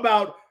 Let's talk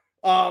about,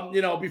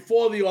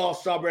 before the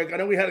All-Star break. I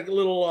know we had a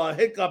little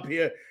hiccup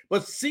here,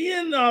 but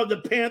seeing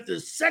the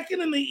Panthers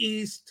second in the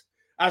East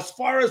as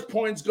far as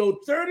points go,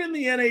 third in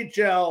the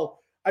NHL.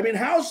 I mean,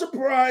 how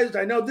surprised?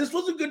 I know this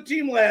was a good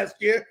team last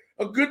year,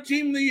 a good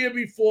team the year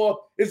before.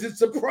 Is it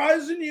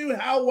surprising you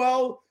how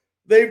well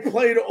they've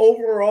played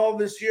overall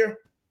this year?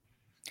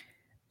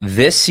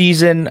 This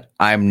season,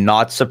 I'm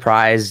not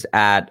surprised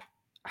at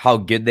how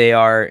good they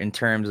are in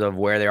terms of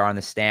where they are in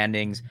the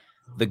standings.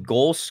 The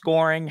goal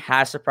scoring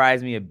has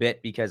surprised me a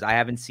bit because I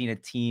haven't seen a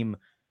team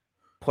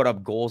put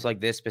up goals like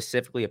this,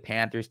 specifically a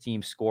Panthers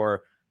team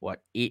score,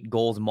 8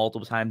 goals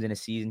multiple times in a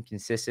season,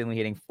 consistently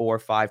hitting 4 or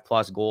 5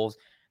 plus goals.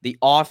 The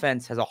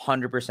offense has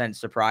 100%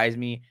 surprised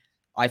me.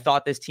 I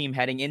thought this team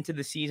heading into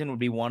the season would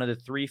be one of the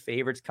 3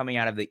 favorites coming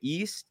out of the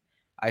East.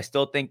 I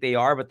still think they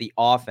are, but the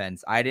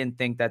offense, I didn't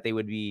think that they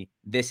would be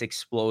this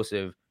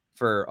explosive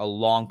for a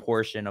long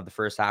portion of the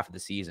first half of the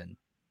season.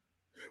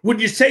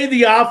 Would you say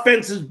the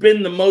offense has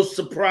been the most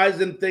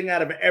surprising thing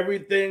out of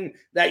everything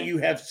that you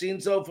have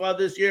seen so far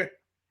this year?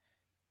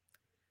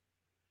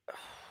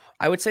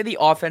 I would say the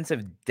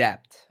offensive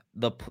depth,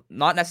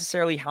 not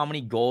necessarily how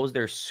many goals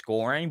they're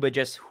scoring, but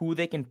just who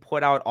they can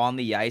put out on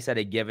the ice at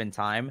a given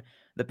time.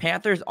 The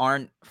Panthers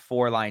aren't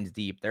 4 lines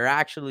deep. They're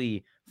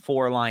actually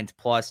 4 lines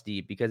plus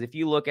deep, because if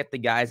you look at the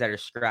guys that are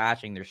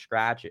skating their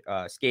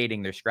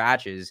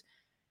scratches,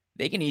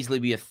 they can easily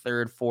be a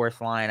 3rd,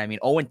 4th line. I mean,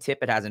 Owen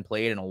Tippett hasn't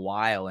played in a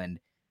while, and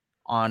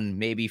on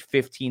maybe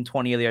 15,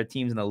 20 of the other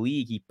teams in the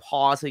league, he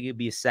possibly could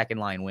be a 2nd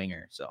line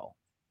winger. So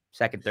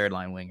 2nd, 3rd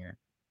line winger.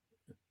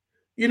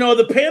 You know,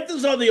 the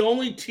Panthers are the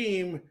only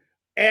team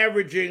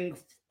averaging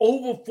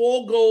over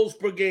 4 goals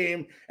per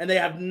game, and they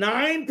have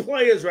 9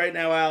 players right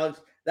now,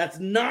 Alex. That's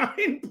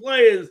 9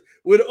 players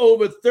with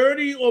over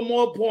 30 or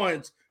more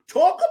points.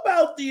 Talk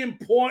about the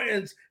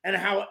importance and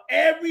how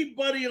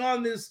everybody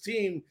on this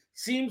team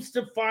seems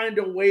to find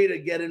a way to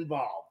get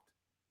involved.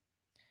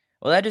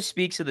 Well, that just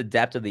speaks to the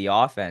depth of the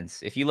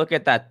offense. If you look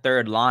at that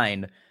 3rd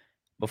line,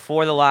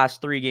 before the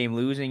last 3-game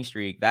losing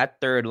streak,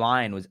 that 3rd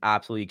line was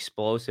absolutely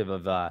explosive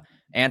of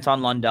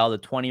Anton Lundell, the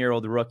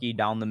 20-year-old rookie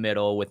down the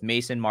middle, with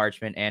Mason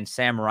Marchment and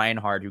Sam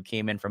Reinhart, who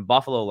came in from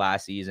Buffalo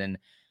last season.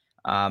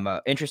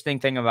 Interesting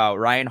thing about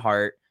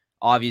Reinhart,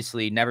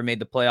 obviously never made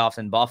the playoffs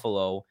in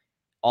Buffalo,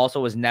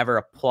 also was never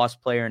a plus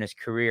player in his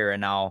career.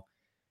 And now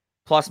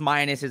plus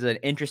minus is an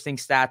interesting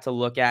stat to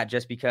look at,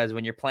 just because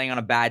when you're playing on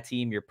a bad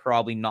team, you're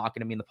probably not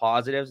going to be in the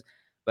positives.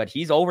 But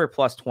he's over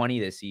plus 20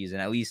 this season,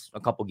 at least a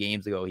couple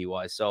games ago he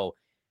was. So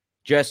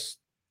just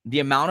the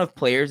amount of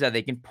players that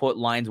they can put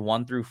lines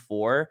 1 through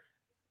 4,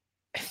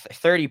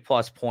 30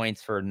 plus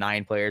points for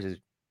 9 players is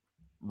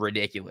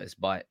ridiculous.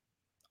 But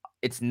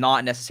it's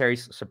not necessarily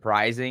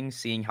surprising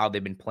seeing how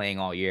they've been playing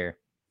all year.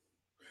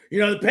 You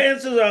know, the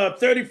Panthers are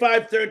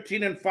 35,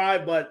 13, and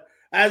 5, but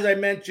as I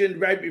mentioned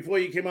right before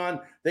you came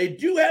on, they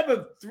do have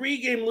a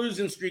 3-game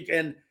losing streak.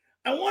 And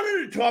I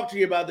wanted to talk to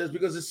you about this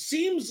because it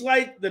seems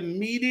like the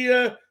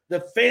media, the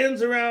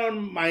fans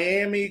around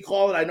Miami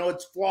call it, I know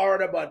it's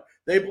Florida, but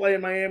they play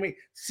in Miami,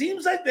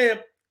 seems like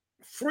they're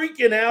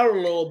freaking out a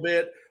little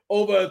bit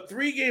over a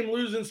 3-game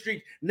losing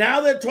streak. Now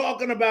they're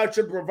talking about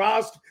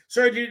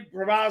Sergei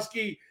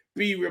Bobrovsky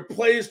be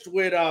replaced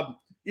with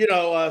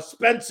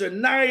Spencer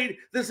Knight,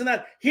 this and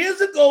that. Here's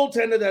a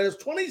goaltender that is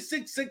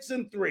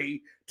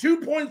 26-6-3,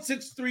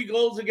 2.63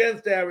 goals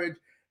against average,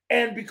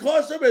 and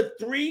because of a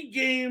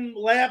 3-game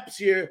lapse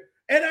here,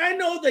 and I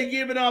know they're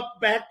giving up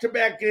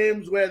back-to-back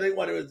games where it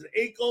was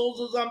 8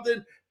 goals or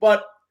something,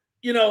 but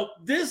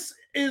this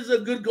is a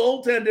good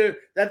goaltender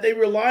that they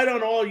relied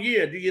on all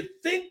year. Do you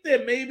think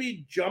they're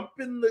maybe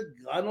jumping the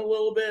gun a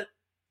little bit?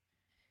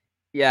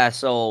 Yeah,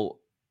 so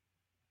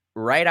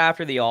right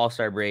after the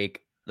All-Star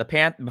break,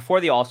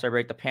 before the All-Star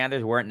break, the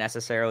Panthers weren't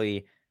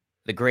necessarily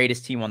the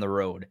greatest team on the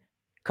road.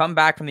 Come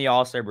back from the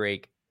All-Star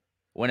break,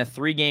 win a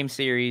 3-game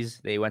series.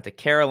 They went to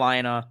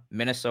Carolina,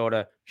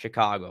 Minnesota,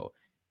 Chicago.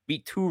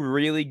 Beat 2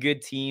 really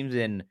good teams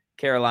in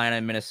Carolina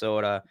and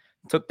Minnesota.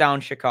 Took down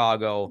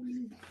Chicago.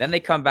 Then they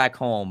come back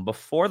home.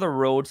 Before the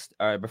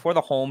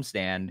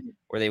homestand,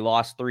 where they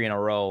lost 3 in a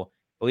row,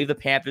 I believe the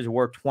Panthers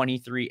were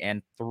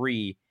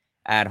 23-3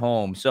 at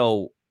home.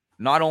 So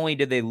not only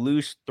did they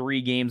lose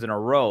 3 games in a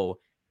row,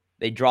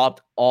 they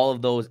dropped all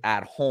of those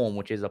at home,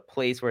 which is a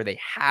place where they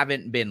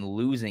haven't been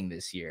losing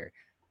this year.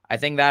 I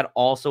think that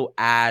also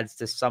adds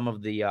to some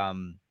of the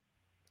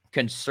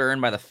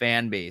concern by the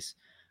fan base.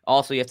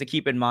 Also, you have to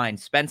keep in mind,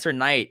 Spencer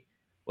Knight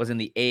was in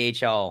the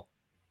AHL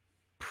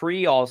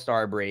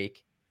pre-All-Star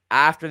break.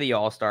 After the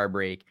All-Star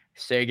break,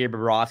 Sergei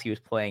Bobrovsky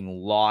was playing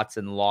lots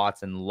and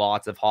lots and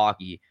lots of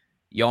hockey.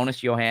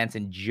 Jonas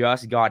Johansson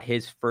just got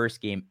his first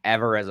game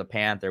ever as a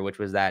Panther, which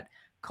was that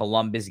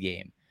Columbus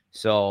game.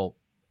 So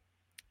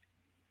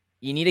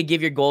you need to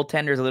give your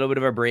goaltenders a little bit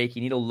of a break.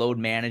 You need to load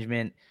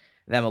management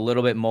them a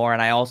little bit more.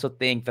 And I also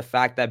think the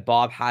fact that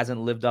Bob hasn't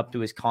lived up to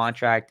his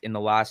contract in the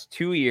last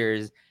 2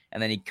 years,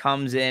 and then he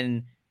comes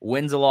in,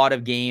 wins a lot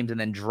of games, and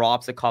then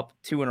drops a couple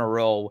 2 in a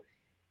row,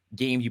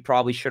 games you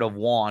probably should have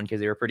won because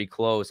they were pretty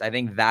close. I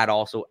think that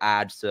also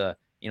adds to,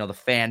 the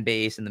fan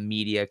base and the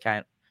media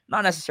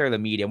not necessarily the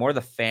media, more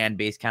the fan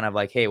base kind of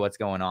like, hey, what's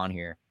going on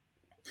here?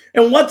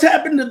 And what's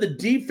happened to the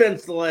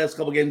defense the last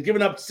couple games?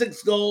 Giving up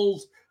 6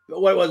 goals,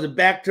 what was it,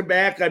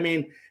 back-to-back? I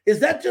mean, is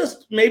that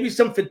just maybe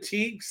some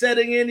fatigue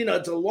setting in?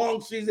 It's a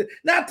long season.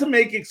 Not to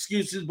make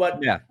excuses,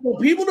 but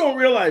people don't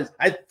realize,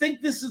 I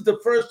think this is the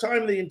first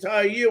time in the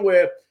entire year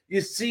where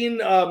you've seen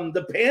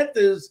the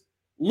Panthers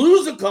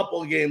lose a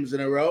couple of games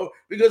in a row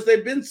because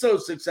they've been so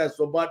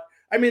successful. But,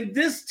 I mean,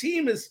 this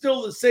team is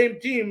still the same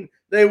team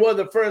they were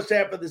the first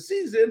half of the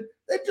season.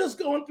 They're just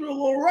going through a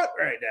little rut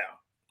right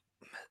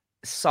now.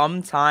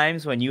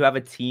 Sometimes when you have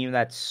a team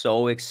that's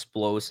so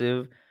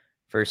explosive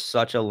for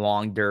such a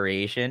long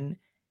duration,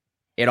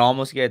 it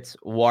almost gets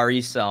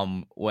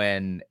worrisome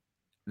when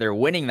they're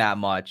winning that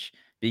much,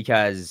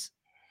 because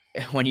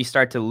when you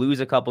start to lose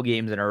a couple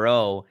games in a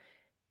row,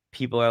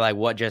 people are like,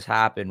 what just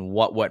happened?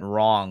 What went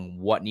wrong?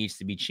 What needs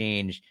to be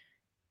changed?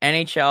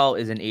 NHL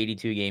is an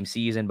 82-game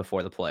season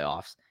before the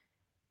playoffs.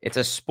 It's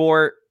a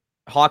sport.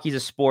 Hockey's a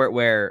sport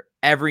where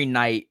every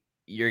night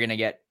you're going to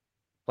get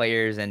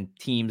players and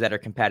teams that are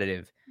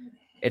competitive.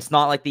 It's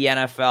not like the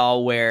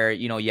NFL where,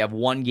 you have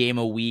 1 game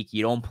a week.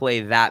 You don't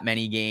play that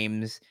many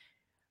games.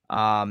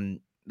 The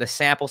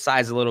sample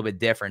size is a little bit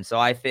different. So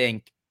I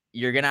think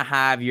you're going to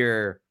have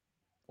your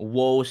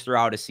woes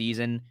throughout a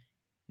season.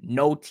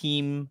 No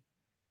team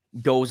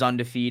goes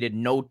undefeated.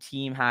 No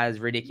team has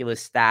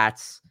ridiculous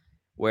stats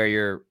where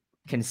you're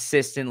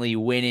consistently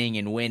winning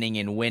and winning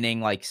and winning.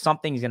 Like,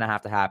 something's going to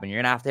happen. You're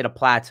going to have to hit a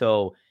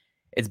plateau.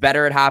 It's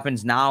better it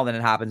happens now than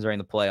it happens during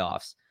the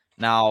playoffs.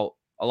 Now,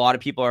 a lot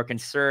of people are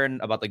concerned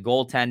about the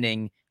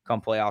goaltending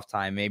come playoff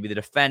time, maybe the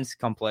defense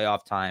come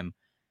playoff time.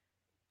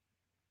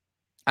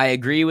 I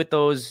agree with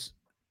those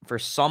for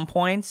some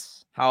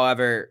points.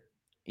 However,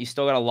 you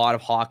still got a lot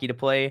of hockey to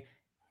play.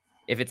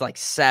 If it's like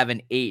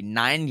 7, 8,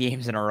 9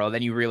 games in a row,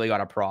 then you really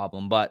got a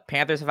problem. But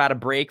Panthers have had a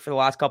break for the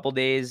last couple of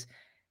days.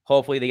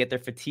 Hopefully they get their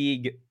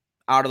fatigue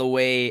out of the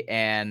way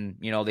and,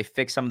 they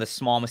fix some of the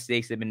small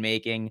mistakes they've been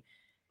making.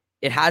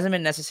 It hasn't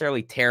been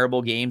necessarily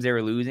terrible games they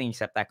were losing,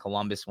 except that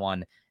Columbus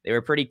one. They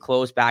were pretty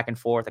close back and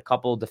forth, a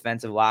couple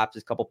defensive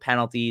lapses, a couple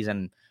penalties,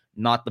 and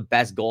not the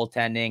best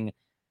goaltending.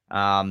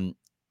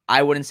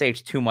 I wouldn't say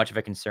it's too much of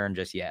a concern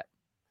just yet.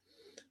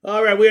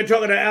 All right, we are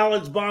talking to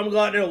Alex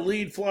Baumgartner,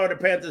 lead Florida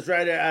Panthers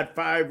writer at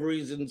 5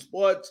 Reasons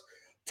Sports.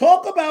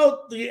 Talk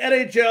about the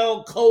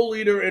NHL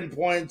co-leader in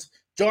points,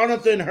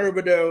 Jonathan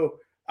Huberdeau,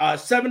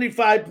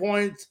 75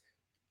 points,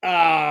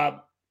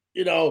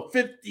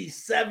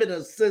 57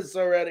 assists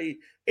already,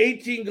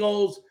 18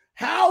 goals.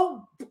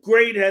 How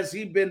great has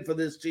he been for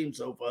this team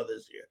so far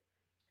this year?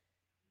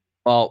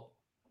 Well,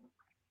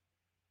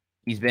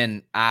 he's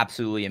been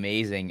absolutely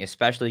amazing,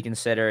 especially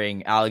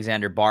considering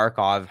Alexander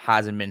Barkov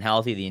hasn't been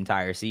healthy the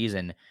entire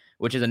season,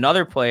 which is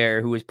another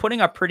player who is putting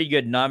up pretty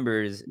good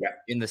numbers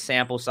in the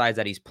sample size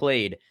that he's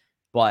played.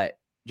 But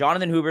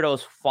Jonathan Huberdeau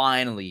is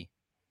finally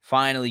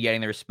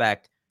getting the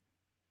respect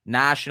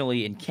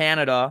nationally in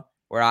Canada,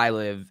 where I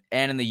live,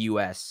 and in the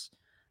U.S.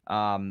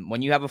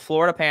 When you have a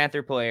Florida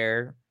Panther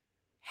player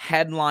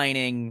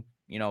headlining,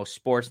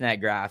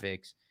 Sportsnet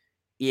graphics,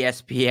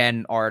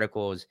 ESPN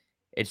articles,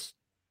 it's,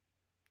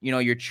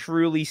 you're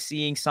truly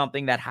seeing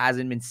something that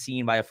hasn't been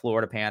seen by a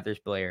Florida Panthers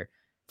player.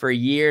 For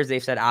years,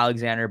 they've said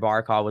Alexander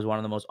Barkov was one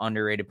of the most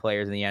underrated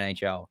players in the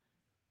NHL.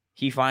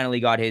 He finally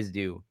got his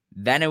due.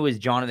 Then it was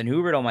Jonathan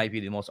Huberdeau might be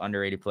the most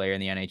underrated player in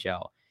the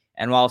NHL.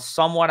 And while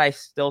somewhat I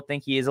still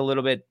think he is a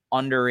little bit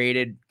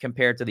underrated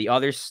compared to the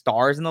other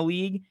stars in the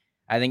league,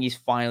 I think he's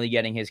finally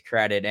getting his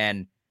credit.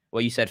 And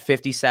what you said,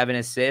 57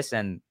 assists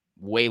and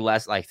way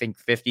less, I think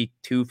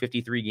 52,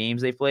 53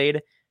 games they played.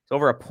 It's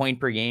over a point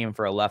per game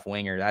for a left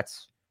winger.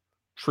 That's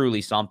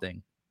truly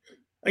something.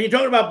 And you're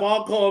talking about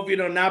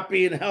Barkov, not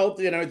being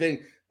healthy and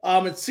everything.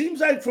 It seems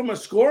like from a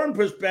scoring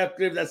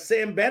perspective that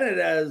Sam Bennett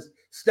has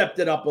stepped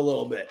it up a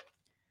little bit.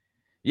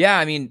 Yeah,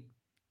 I mean,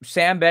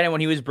 Sam Bennett,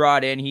 when he was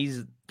brought in,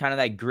 he's kind of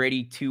that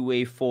gritty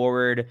two-way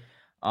forward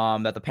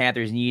that the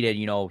Panthers needed.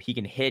 He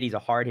can hit. He's a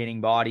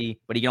hard-hitting body,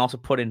 but he can also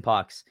put in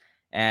pucks.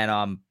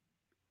 And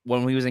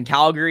when he was in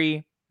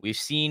Calgary, we've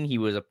seen he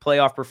was a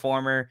playoff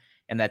performer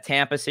in that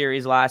Tampa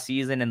series last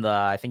season. And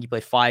I think he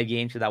played 5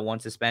 games with that one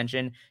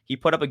suspension. He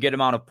put up a good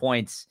amount of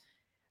points.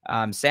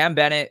 Sam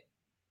Bennett,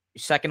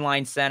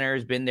 second-line center,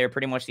 has been there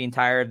pretty much the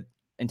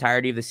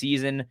entirety of the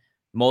season,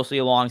 mostly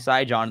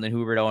alongside Jonathan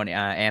Huberdeau and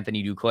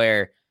Anthony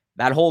Duclair.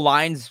 That whole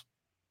line's,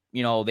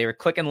 they were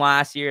clicking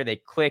last year. They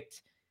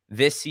clicked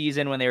this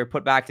season when they were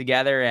put back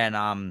together. And,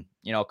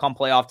 come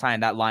playoff time,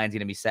 that line's going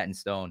to be set in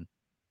stone.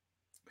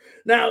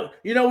 Now,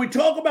 we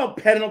talk about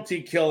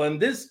penalty kill, and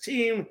this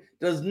team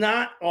does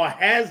not or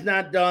has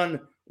not done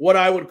what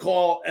I would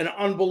call an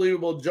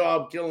unbelievable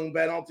job killing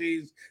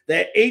penalties.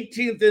 They're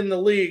 18th in the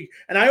league.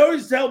 And I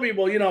always tell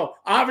people,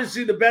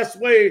 obviously the best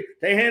way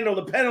to handle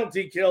the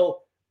penalty kill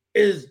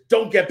is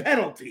don't get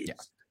penalties. Yeah.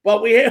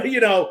 But we have,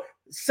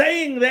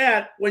 saying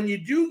that when you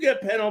do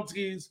get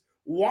penalties,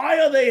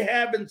 why are they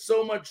having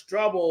so much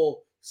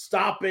trouble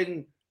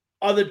stopping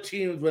other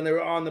teams when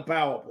they're on the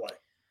power play?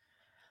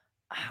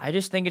 I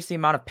just think it's the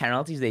amount of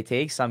penalties they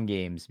take some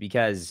games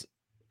because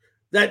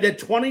they're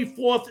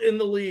 24th in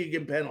the league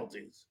in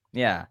penalties.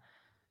 Yeah.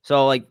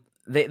 So like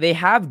they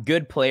have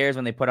good players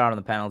when they put out on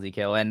the penalty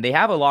kill, and they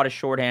have a lot of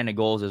shorthanded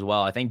goals as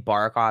well. I think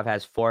Barkov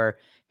has 4.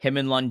 Him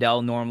and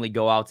Lundell normally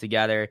go out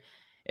together.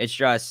 It's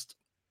just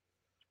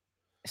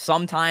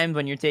sometimes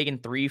when you're taking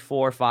 3,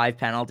 4, 5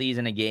 penalties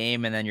in a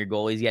game and then your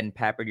goalie's getting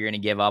peppered, you're going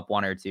to give up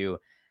 1 or 2.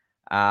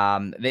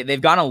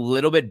 They've gone a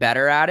little bit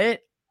better at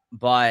it,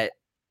 but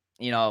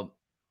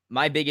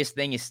my biggest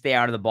thing is stay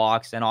out of the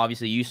box. And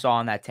obviously you saw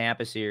in that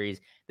Tampa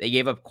series, they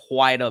gave up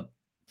quite a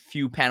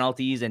few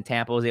penalties and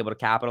Tampa was able to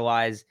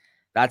capitalize.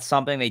 That's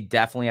something they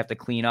definitely have to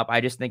clean up. I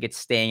just think it's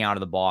staying out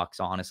of the box,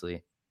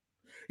 honestly.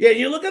 Yeah,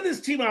 you look at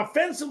this team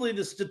offensively,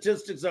 the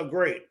statistics are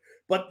great,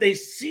 but they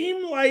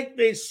seem like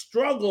they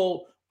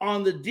struggle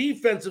on the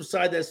defensive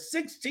side. They're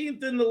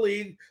 16th in the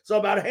league, so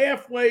about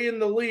halfway in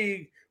the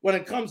league when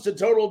it comes to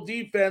total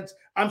defense.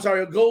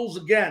 Goals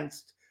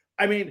against.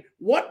 I mean,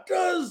 what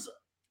does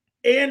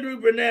Andrew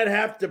Brunette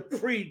have to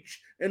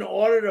preach in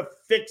order to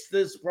fix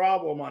this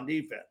problem on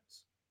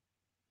defense?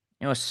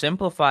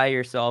 Simplify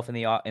yourself in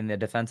the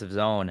defensive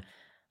zone.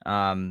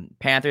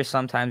 Panthers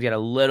sometimes get a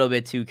little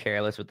bit too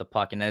careless with the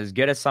puck, and as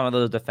good as some of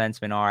those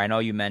defensemen are, I know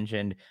you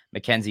mentioned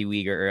Mackenzie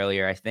Weegar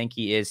earlier. I think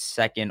he is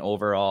 2nd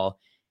overall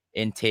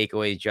in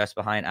takeaways, just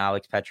behind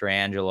Alex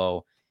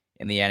Pietrangelo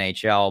in the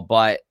NHL.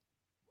 But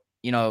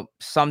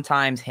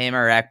sometimes him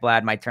or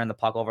Ekblad might turn the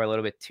puck over a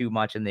little bit too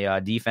much in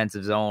the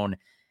defensive zone.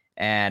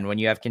 And when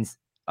you have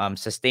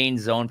sustained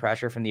zone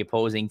pressure from the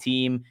opposing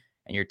team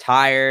and you're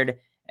tired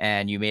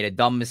and you made a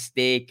dumb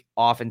mistake,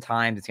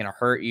 oftentimes it's going to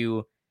hurt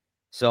you.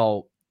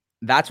 So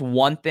that's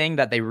one thing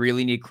that they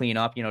really need to clean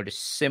up,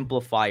 just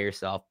simplify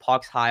yourself.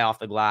 Pucks high off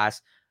the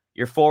glass.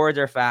 Your forwards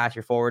are fast.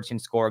 Your forwards can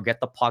score. Get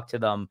the puck to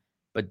them,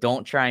 but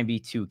don't try and be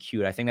too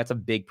cute. I think that's a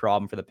big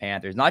problem for the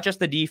Panthers. Not just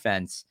the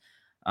defense.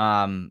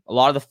 A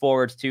lot of the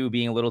forwards, too,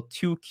 being a little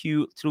too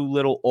cute, too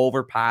little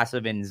over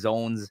passive in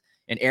zones,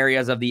 in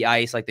areas of the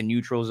ice, like the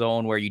neutral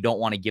zone, where you don't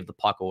want to give the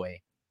puck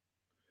away.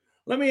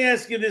 Let me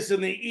ask you this.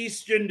 In the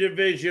Eastern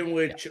Division,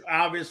 which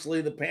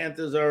obviously the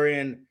Panthers are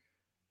in,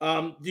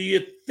 do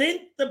you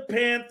think the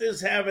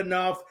Panthers have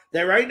enough?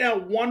 They're right now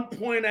 1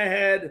 point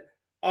ahead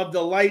of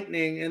the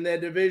Lightning in their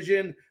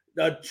division,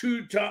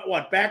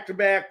 the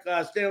back-to-back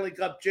Stanley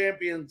Cup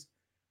champions.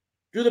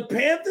 Do the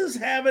Panthers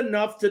have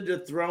enough to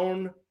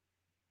dethrone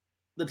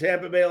the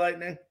Tampa Bay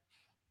Lightning?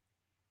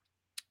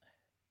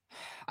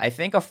 I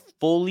think a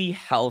fully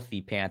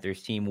healthy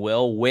Panthers team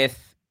will,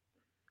 with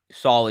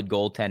solid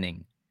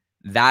goaltending.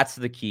 That's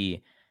the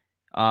key.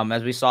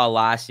 As we saw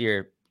last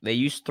year, they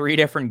used 3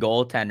 different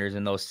goaltenders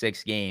in those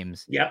 6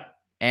 games. Yep.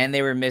 And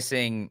they were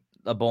missing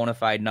a bona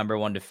fide number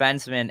 1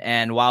 defenseman.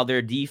 And while their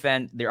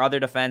other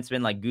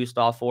defensemen like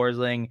Gustav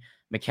Forsling,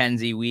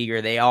 Mackenzie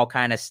Weegar, they all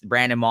kind of,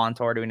 Brandon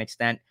Montour to an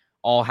extent,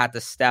 all had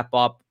to step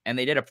up. And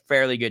they did a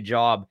fairly good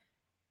job.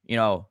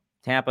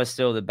 Tampa's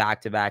still the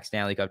back-to-back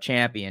Stanley Cup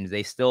champions.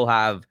 They still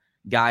have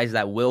guys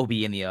that will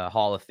be in the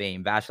Hall of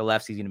Fame.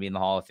 Vasilevsky's going to be in the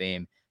Hall of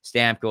Fame.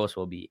 Stamkos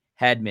will be.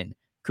 Hedman,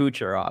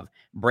 Kucherov,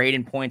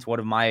 Braden Point's one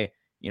of my,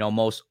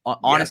 most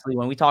honestly,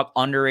 when we talk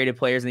underrated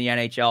players in the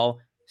NHL,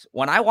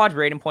 when I watch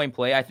Braden Point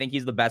play, I think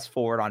he's the best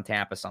forward on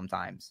Tampa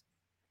sometimes.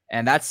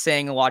 And that's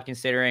saying a lot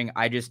considering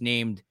I just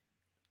named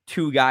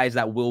 2 guys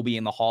that will be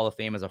in the Hall of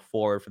Fame as a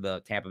forward for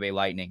the Tampa Bay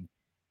Lightning.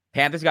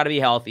 Panthers got to be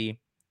healthy.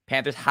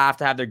 Panthers have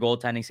to have their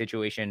goaltending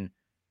situation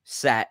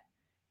set.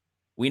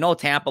 We know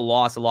Tampa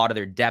lost a lot of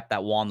their depth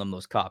that won them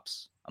those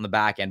cups on the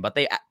back end, but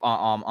they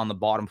on the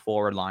bottom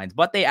forward lines.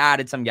 But they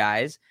added some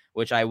guys,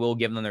 which I will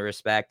give them the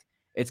respect.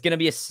 It's going to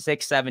be a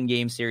 6-7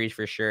 game series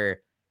for sure.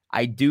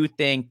 I do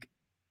think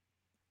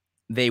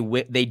they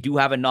do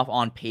have enough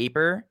on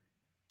paper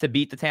to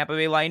beat the Tampa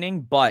Bay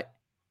Lightning, but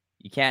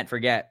you can't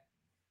forget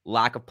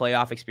lack of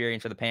playoff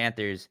experience for the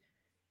Panthers.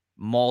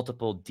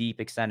 Multiple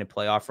deep extended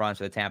playoff runs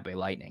for the Tampa Bay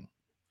Lightning.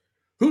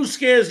 Who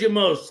scares you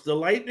most, the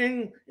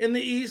Lightning in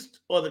the East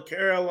or the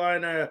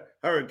Carolina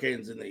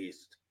Hurricanes in the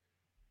East?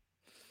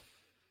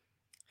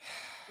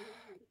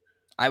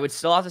 I would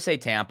still have to say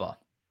Tampa.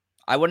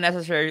 I wouldn't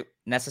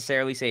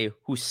necessarily say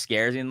who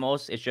scares me the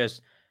most. It's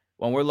just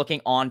when we're looking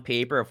on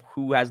paper of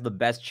who has the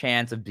best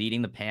chance of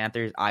beating the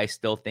Panthers, I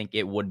still think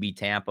it would be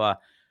Tampa.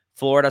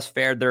 Florida's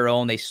fared their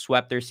own. They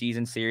swept their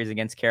season series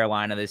against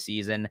Carolina this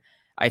season.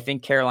 I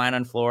think Carolina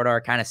and Florida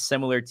are kind of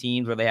similar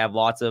teams where they have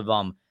lots of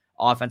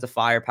offensive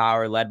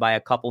firepower led by a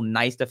couple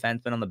nice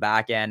defensemen on the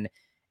back end.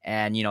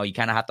 And, you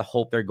kind of have to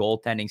hope their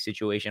goaltending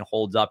situation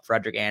holds up.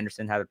 Frederik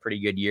Andersen had a pretty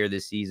good year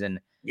this season.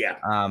 Yeah.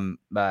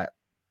 But,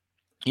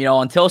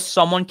 until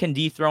someone can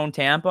dethrone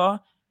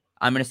Tampa,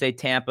 I'm going to say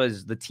Tampa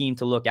is the team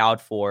to look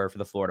out for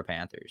the Florida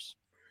Panthers.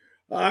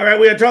 All right,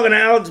 we are talking to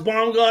Alex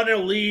Baumgartner,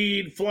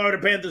 lead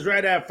Florida Panthers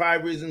right at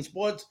 5 Reasons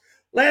Sports.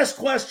 Last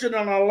question,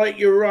 and I'll let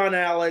you run,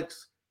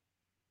 Alex.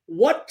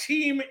 What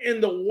team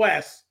in the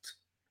West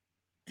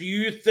do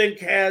you think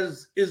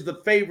is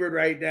the favorite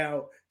right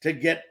now to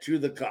get to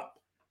the Cup?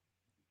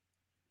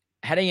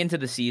 Heading into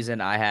the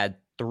season, I had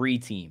 3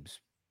 teams.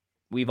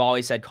 We've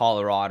always said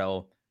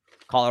Colorado.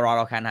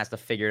 Colorado kind of has to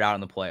figure it out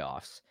in the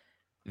playoffs.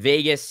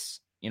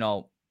 Vegas,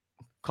 a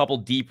couple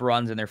deep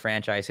runs in their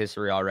franchise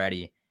history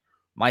already.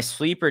 My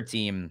sleeper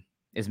team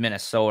is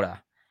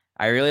Minnesota.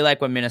 I really like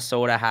what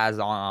Minnesota has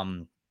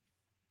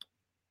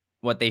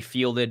what they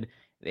fielded.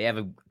 They have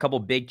a couple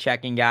big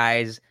checking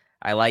guys.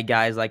 I like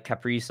guys like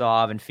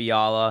Kaprizov and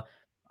Fiala.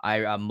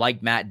 I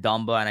like Matt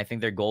Dumba, and I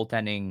think their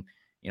goaltending,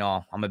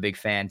 I'm a big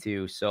fan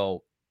too.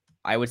 So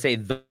I would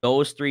say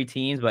those 3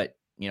 teams, but,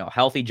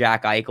 healthy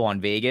Jack Eichel on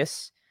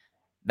Vegas,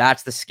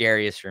 that's the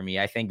scariest for me.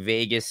 I think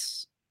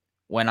Vegas,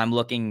 when I'm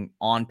looking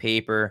on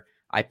paper,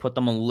 I put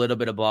them a little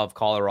bit above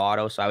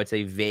Colorado. So I would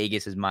say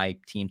Vegas is my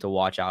team to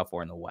watch out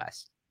for in the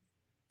West.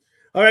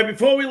 All right,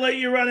 before we let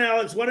you run,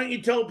 Alex, why don't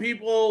you tell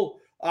people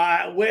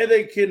where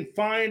they can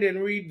find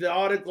and read the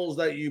articles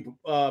that you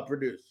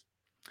produce?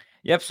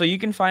 Yep, so you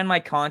can find my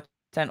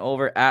content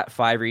over at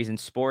 5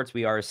 Reasons Sports.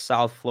 We are a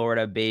South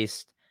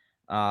Florida-based,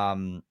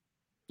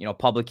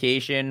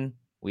 publication.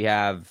 We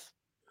have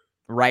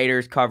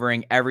writers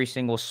covering every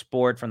single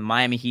sport from the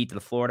Miami Heat to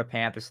the Florida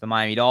Panthers to the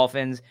Miami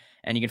Dolphins.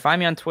 And you can find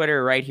me on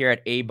Twitter right here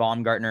at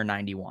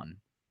abaumgartner91.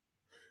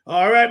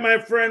 All right, my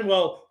friend.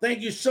 Well,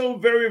 thank you so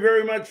very,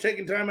 very much for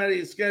taking time out of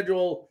your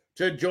schedule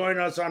to join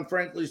us on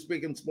Frankly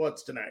Speaking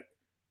Sports tonight.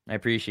 I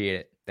appreciate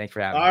it. Thanks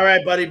for having me. All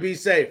right, buddy. Be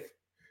safe.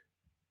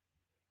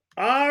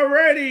 All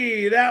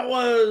righty. That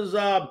was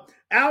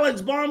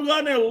Alex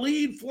Baumgartner,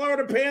 lead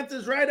Florida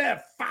Panthers right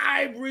at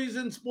 5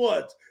 Reasons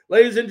Sports.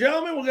 Ladies and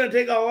gentlemen, we're going to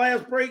take our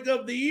last break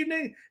of the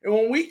evening. And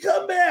when we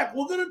come back,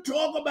 we're going to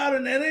talk about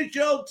an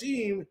NHL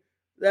team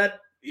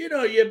that, you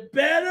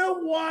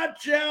better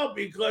watch out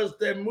because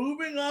they're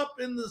moving up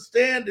in the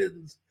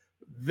standings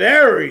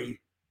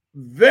very,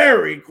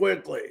 very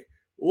quickly.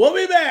 We'll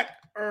be back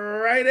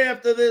right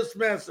after this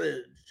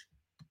message.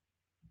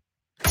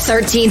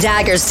 13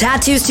 Daggers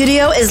Tattoo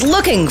Studio is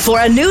looking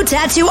for a new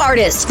tattoo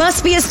artist.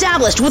 Must be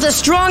established with a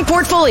strong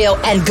portfolio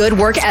and good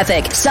work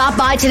ethic. Stop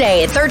by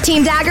today at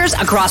 13 Daggers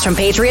across from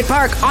Patriot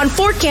Park on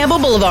Fort Campbell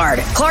Boulevard.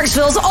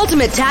 Clarksville's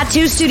ultimate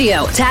tattoo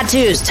studio.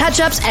 Tattoos,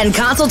 touch-ups, and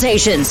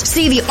consultations.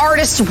 See the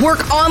artist's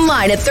work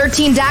online at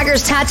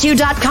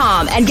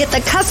 13daggerstattoo.com and get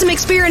the custom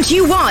experience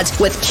you want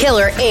with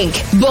killer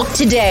ink. Book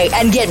today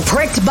and get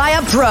pricked by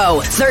a pro.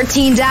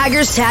 13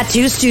 Daggers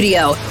Tattoo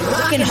Studio.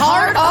 Rockin'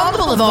 hard on the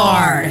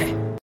boulevard.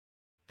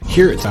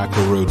 Here at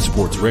Tobacco Road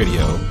Sports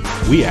Radio,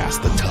 we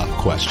ask the tough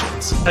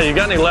questions. Hey, you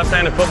got any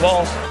left-handed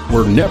footballs?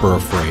 We're never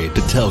afraid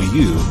to tell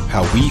you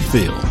how we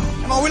feel.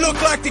 Come on, we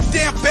look like the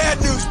damn Bad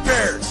News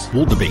Bears.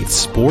 We'll debate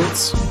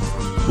sports.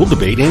 We'll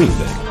debate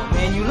anything.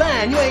 Man, you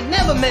lying. You ain't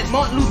never met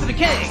Martin Luther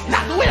King.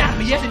 Not the way out of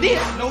me. Yes, he did.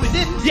 No, he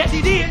didn't. Yes,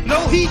 he did.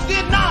 No, he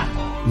did not.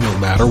 No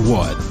matter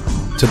what,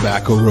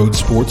 Tobacco Road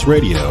Sports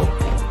Radio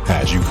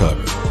has you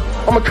covered.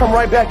 I'm going to come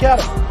right back at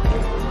him.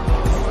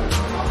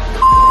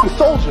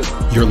 Soldier.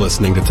 You're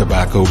listening to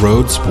Tobacco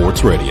Road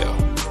Sports Radio.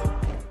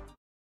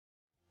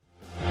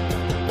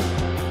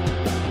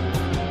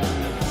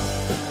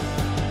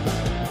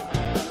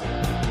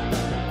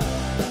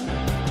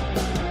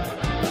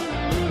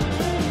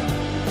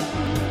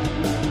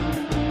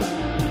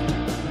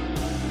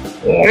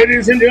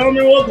 Ladies and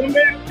gentlemen, welcome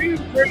back to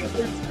Frankly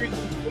Speaking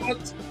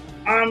Sports.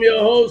 I'm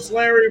your host,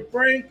 Larry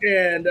Frank,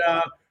 and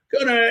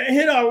gonna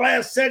hit our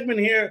last segment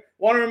here.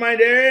 Want to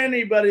remind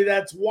anybody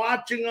that's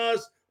watching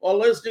us or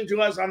listening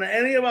to us on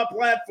any of our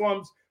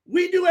platforms,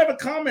 we do have a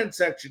comment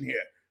section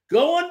here.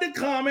 Go under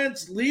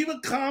comments, leave a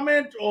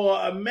comment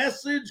or a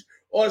message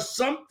or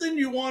something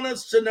you want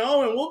us to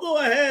know, and we'll go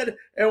ahead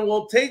and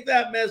we'll take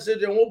that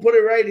message and we'll put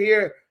it right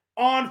here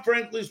on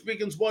Frankly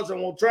Speaking Sports, and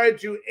we'll try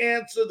to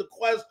answer the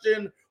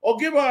question or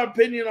give our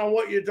opinion on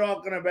what you're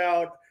talking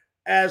about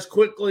as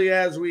quickly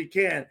as we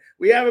can.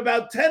 We have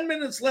about 10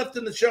 minutes left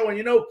in the show,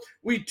 and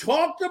we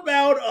talked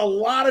about a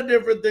lot of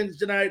different things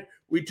tonight.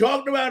 We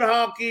talked about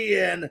hockey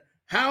and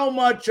how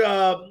much,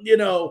 obviously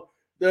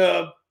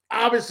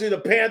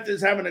the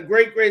Panthers having a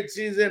great, great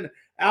season.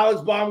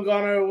 Alex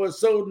Baumgartner was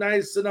so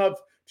nice enough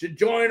to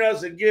join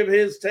us and give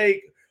his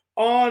take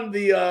on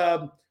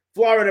the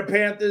Florida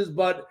Panthers.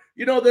 But,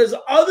 there's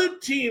other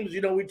teams.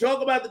 We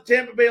talk about the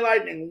Tampa Bay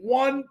Lightning.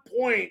 1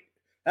 point.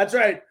 That's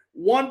right.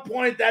 1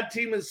 point. That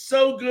team is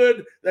so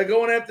good. They're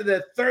going after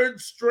their 3rd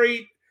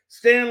straight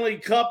Stanley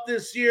Cup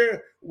this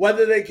year.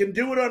 Whether they can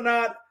do it or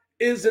not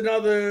is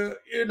another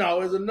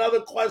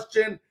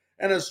question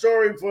and a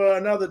story for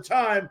another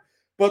time.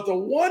 But the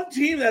one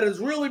team that has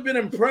really been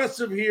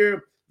impressive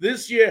here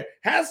this year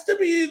has to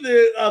be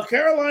the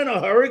Carolina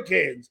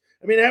Hurricanes.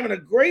 I mean, having a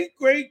great,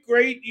 great,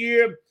 great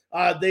year.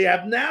 They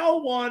have now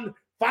won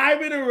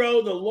 5 in a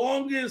row, the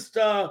longest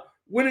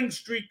winning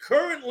streak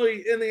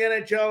currently in the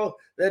NHL.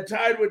 They're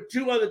tied with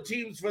 2 other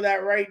teams for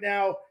that right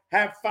now,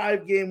 have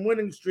 5-game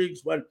winning streaks.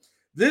 But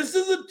this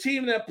is a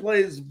team that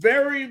plays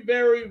very,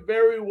 very,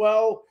 very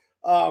well.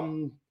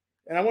 And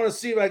I want to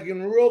see if I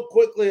can real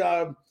quickly.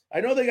 I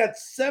know they got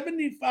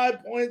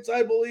 75 points,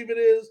 I believe it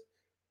is.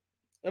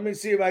 Let me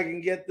see if I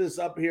can get this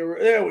up here.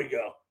 There we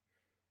go.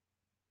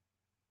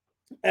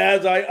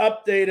 As I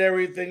update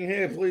everything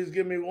here, please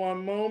give me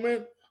one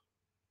moment.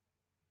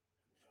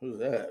 Who's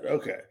that?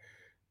 Okay.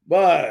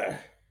 But,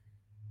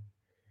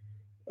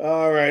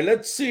 all right,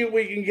 let's see if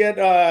we can get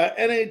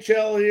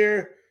NHL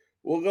here.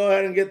 We'll go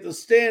ahead and get the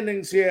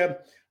standings here.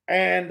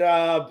 And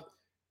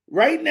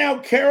right now,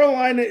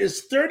 Carolina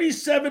is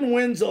 37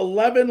 wins,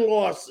 11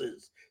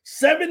 losses,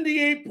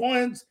 78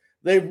 points.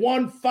 They've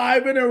won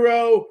 5 in a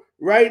row.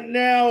 Right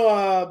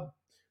now,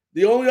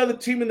 the only other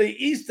team in the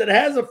East that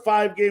has a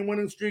 5-game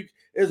winning streak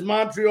is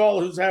Montreal,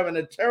 who's having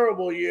a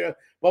terrible year.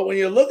 But when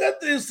you look at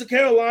this, the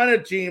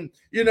Carolina team,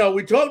 you know,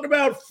 we talked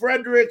about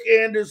Frederik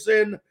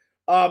Andersen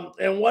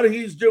and what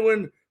he's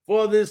doing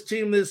for this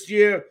team this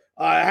year,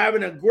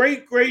 having a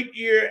great, great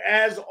year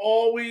as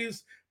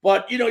always.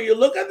 But, you know, you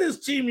look at this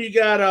team, you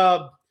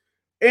got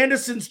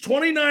Andersen's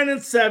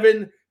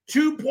 29-7,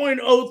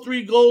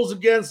 2.03 goals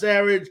against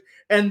average.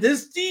 And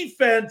this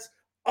defense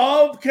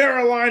of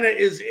Carolina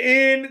is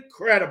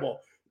incredible.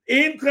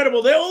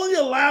 Incredible. They're only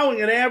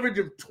allowing an average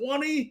of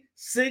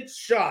 26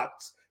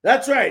 shots.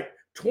 That's right,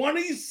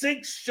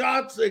 26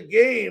 shots a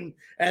game.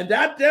 And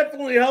that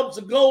definitely helps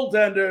a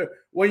goaltender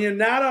when you're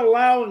not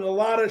allowing a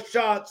lot of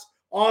shots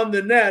on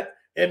the net.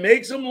 It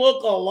makes them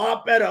look a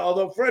lot better,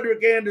 although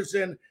Frederik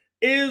Andersen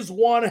is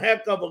one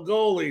heck of a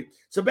goalie.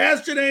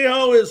 Sebastian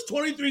Aho is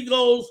 23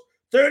 goals,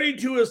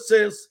 32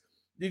 assists.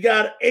 You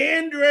got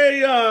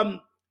Andrei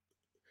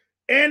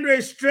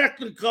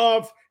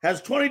Streklikov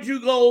has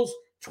 22 goals,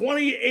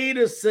 28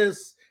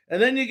 assists.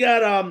 And then you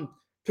got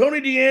Tony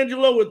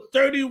DeAngelo with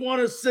 31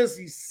 assists.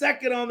 He's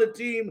second on the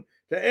team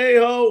to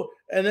Aho.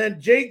 And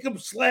then Jacob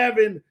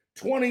Slavin,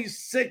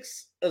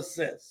 26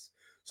 assists.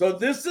 So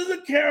this is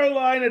a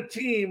Carolina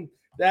team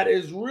that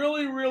is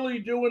really, really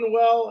doing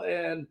well.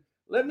 And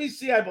let me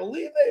see. I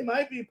believe they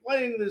might be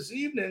playing this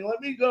evening.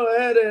 Let me go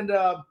ahead and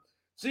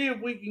see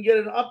if we can get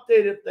an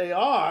update if they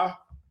are,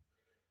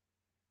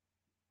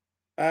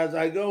 as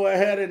I go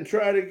ahead and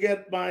try to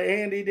get my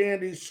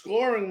handy-dandy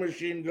scoring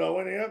machine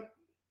going here.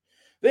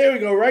 There we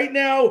go. Right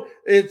now,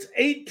 it's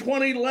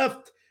 8:20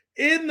 left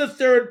in the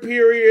third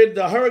period.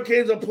 The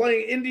Hurricanes are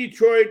playing in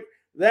Detroit.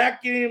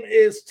 That game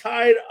is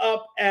tied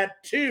up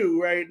at 2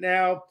 right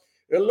now.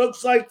 It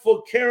looks like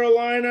for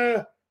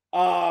Carolina,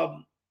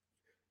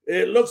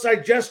 it looks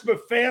like Jesper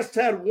Fast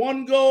had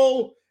 1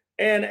 goal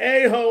and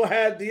Aho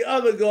had the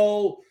other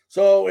goal.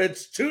 So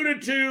it's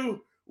 2-2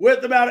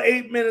 with about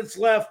 8 minutes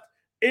left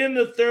in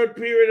the third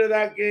period of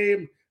that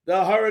game.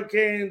 The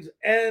Hurricanes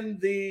and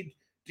the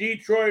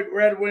Detroit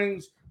Red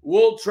Wings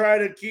will try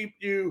to keep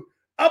you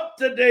up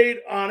to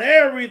date on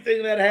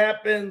everything that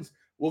happens.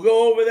 We'll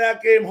go over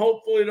that game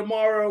hopefully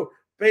tomorrow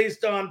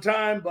based on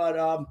time.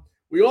 But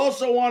we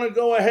also want to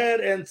go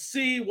ahead and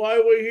see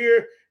while we're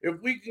here, if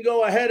we can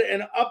go ahead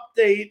and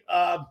update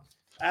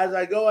as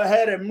I go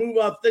ahead and move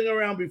our thing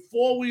around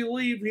before we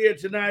leave here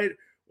tonight.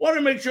 Want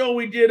to make sure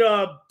we did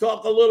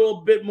talk a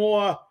little bit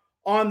more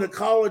on the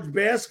college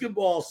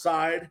basketball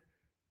side.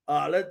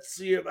 Let's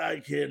see if I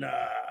can.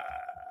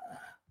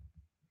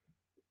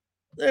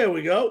 There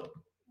we go.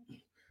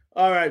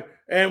 All right.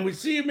 And we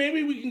see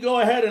maybe we can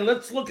go ahead and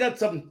let's look at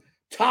some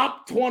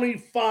top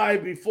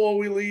 25 before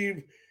we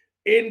leave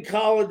in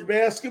college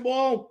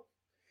basketball.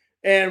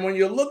 And when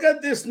you look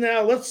at this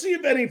now, let's see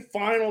if any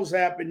finals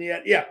happen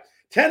yet. Yeah.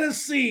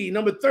 Tennessee,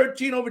 number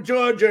 13 over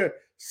Georgia,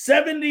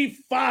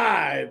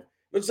 75.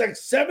 Looks like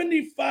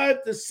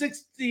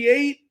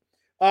 75-68.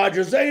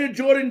 Josiah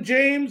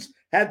Jordan-James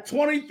had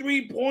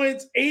 23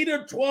 points, 8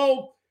 of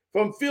 12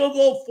 from field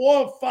goal, 4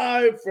 of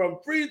 5 from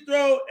free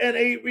throw, and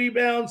 8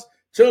 rebounds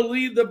to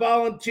lead the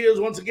Volunteers.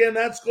 Once again,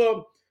 that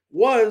score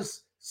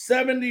was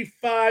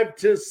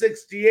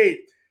 75-68.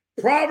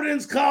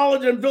 Providence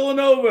College and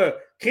Villanova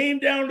came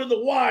down to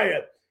the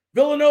wire.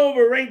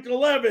 Villanova ranked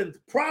 11th.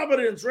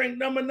 Providence ranked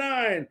number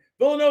 9.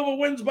 Villanova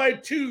wins by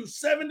 2,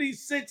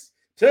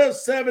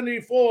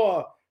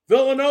 76-74.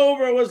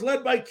 Villanova was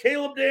led by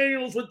Caleb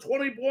Daniels with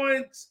 20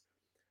 points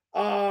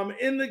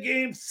in the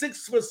game,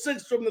 6 for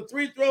 6 from the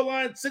free throw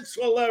line, 6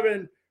 for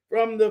 11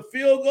 from the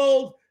field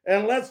goal.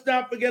 And let's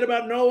not forget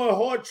about Noah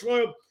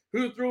Horchler,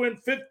 who threw in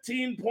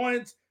 15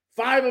 points,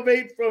 5 of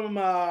 8 from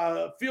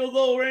field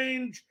goal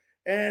range,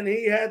 and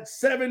he had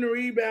 7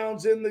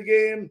 rebounds in the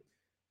game.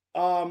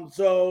 I'm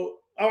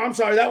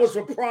sorry, that was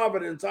for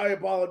Providence. I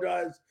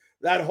apologize.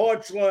 That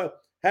Horchler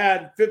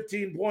had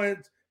 15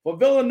 points. For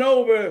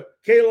Villanova,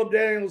 Caleb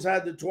Daniels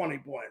had the 20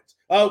 points.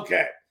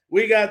 Okay,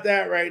 we got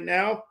that right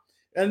now.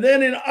 And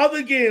then in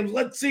other games,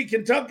 let's see,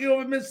 Kentucky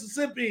over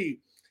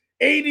Mississippi,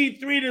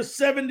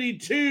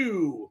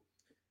 83-72.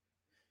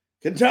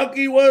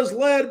 Kentucky was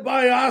led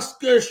by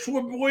Oscar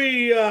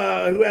Schwabui,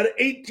 who had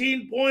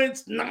 18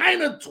 points,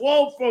 9 of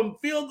 12 from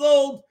field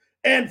goal,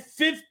 and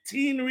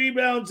 15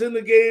 rebounds in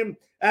the game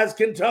as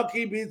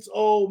Kentucky beats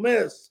Ole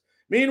Miss.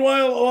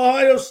 Meanwhile,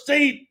 Ohio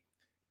State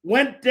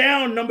went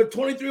down. Number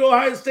 23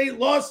 Ohio State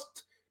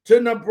lost to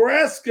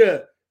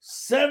Nebraska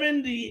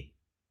 78-70.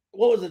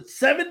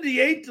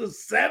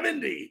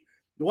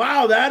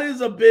 Wow, that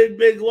is a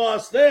big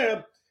loss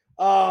there.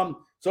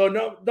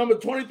 Number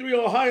 23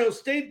 Ohio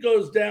State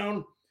goes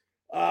down.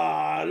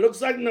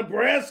 Looks like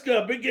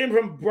Nebraska, a big game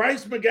from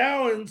Bryce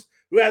McGowens,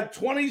 who had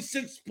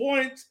 26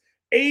 points,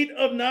 8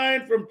 of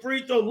 9 from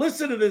free throw.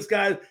 Listen to this,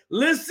 guys.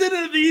 Listen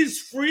to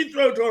these free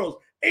throw totals.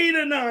 8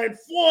 of 9,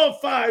 4 of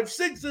 5,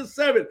 6 of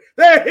 7.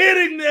 They're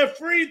hitting their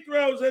free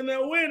throws and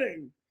they're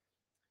winning.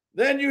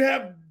 Then you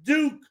have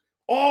Duke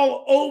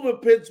all over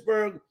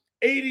Pittsburgh,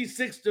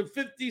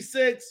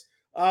 86-56.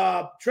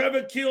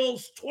 Trevor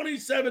Keels,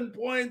 27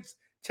 points,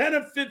 10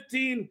 of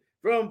 15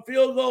 from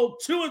field goal,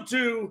 2 of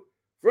 2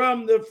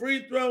 from the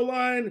free throw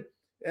line.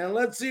 And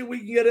let's see if we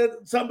can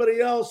get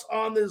somebody else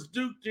on this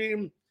Duke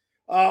team.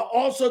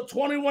 Also,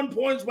 21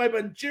 points by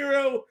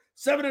Banchero,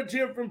 7 of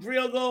 2 from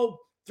field goal,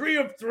 3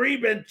 of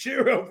 3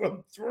 Banchero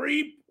from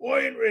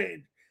three-point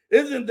range.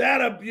 Isn't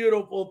that a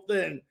beautiful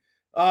thing?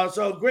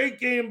 So great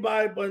game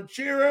by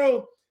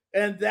Banchero.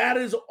 And that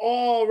is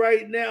all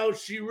right now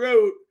she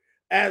wrote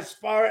as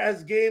far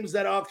as games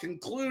that are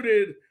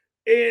concluded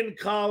in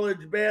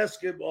college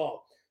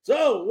basketball.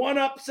 So one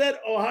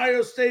upset,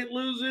 Ohio State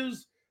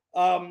loses.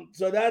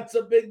 So that's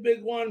a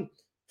big one.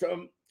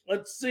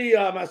 Let's see,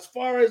 as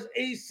far as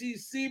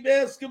ACC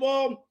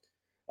basketball,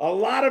 a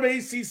lot of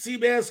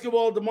ACC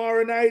basketball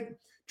tomorrow night.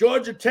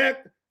 Georgia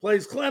Tech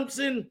plays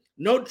Clemson.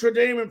 Notre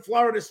Dame and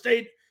Florida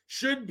State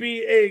should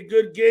be a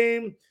good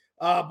game.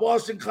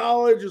 Boston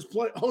College is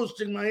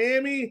hosting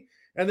Miami.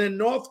 And then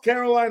North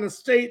Carolina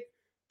State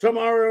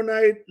tomorrow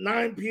night,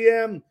 9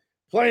 p.m.,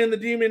 playing the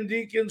Demon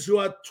Deacons, who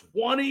are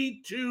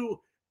 22-8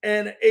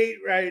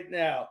 right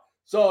now.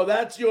 So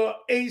that's your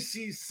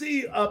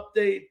ACC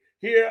update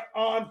here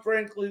on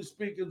Frankly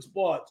Speaking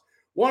Sports.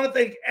 Want to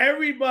thank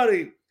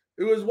everybody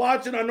who is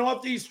watching on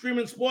Northeast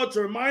Streaming Sports.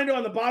 A reminder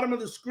on the bottom of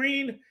the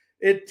screen,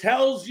 it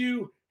tells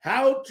you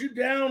how to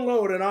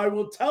download, and I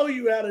will tell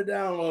you how to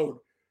download.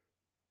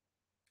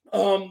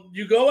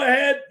 You go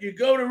ahead, you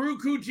go to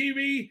Roku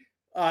TV,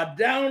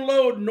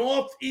 download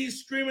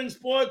Northeast Streaming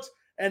Sports,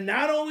 and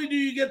not only do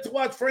you get to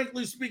watch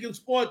Frankly Speaking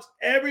Sports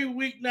every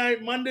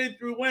weeknight, Monday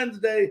through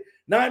Wednesday,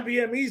 9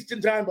 p.m.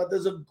 Eastern Time, but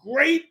there's a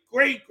great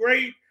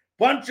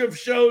bunch of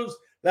shows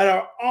that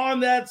are on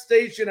that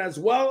station, as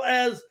well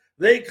as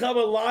they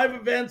cover live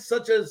events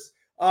such as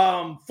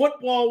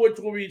football, which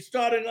will be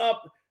starting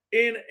up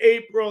in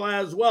April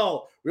as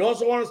well. We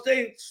also want to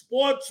thank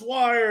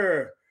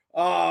SportsWire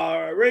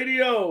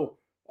Radio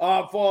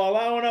for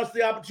allowing us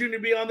the opportunity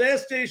to be on their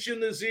station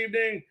this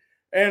evening.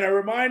 And a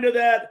reminder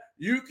that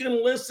you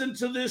can listen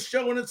to this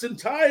show in its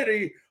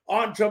entirety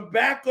on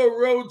Tobacco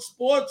Road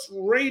Sports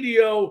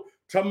Radio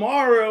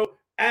tomorrow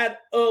at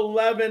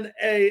 11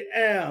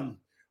 a.m.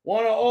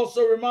 Want to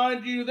also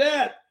remind you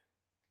that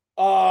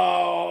we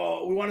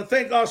want to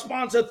thank our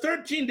sponsor,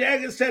 13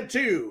 Daggers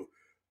Tattoo.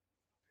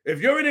 If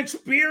you're an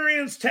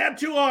experienced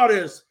tattoo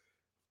artist,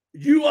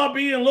 you are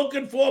being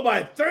looking for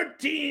by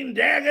 13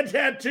 Dagger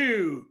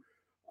Tattoo.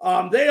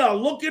 They are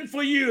looking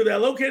for you. They're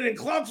located in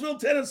Clarksville,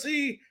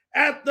 Tennessee,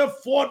 at the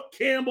Fort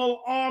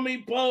Campbell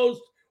Army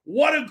Post.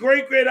 What a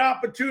great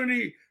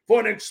opportunity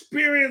for an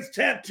experienced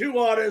tattoo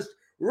artist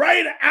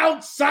right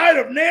outside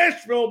of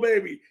Nashville,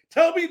 baby.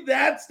 Tell me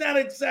that's not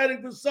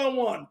exciting for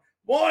someone.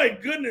 Boy,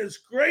 goodness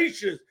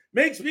gracious.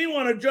 Makes me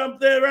want to jump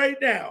there right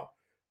now.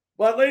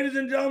 But ladies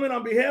and gentlemen,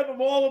 on behalf of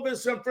all of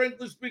us on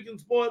Frankly Speaking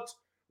Sports,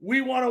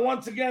 we want to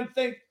once again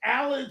thank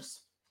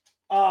Alex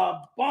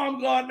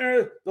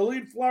Baumgartner, the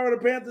lead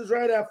Florida Panthers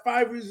writer at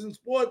 5 Reasons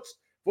Sports,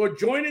 for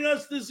joining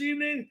us this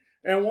evening.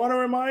 And want to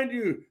remind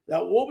you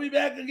that we'll be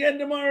back again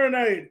tomorrow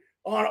night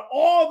on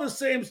all the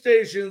same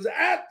stations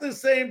at the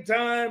same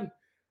time,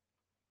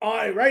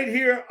 right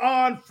here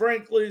on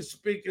Frankly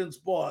Speaking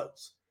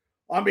Sports.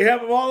 On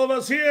behalf of all of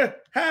us here,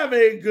 have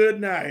a good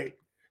night.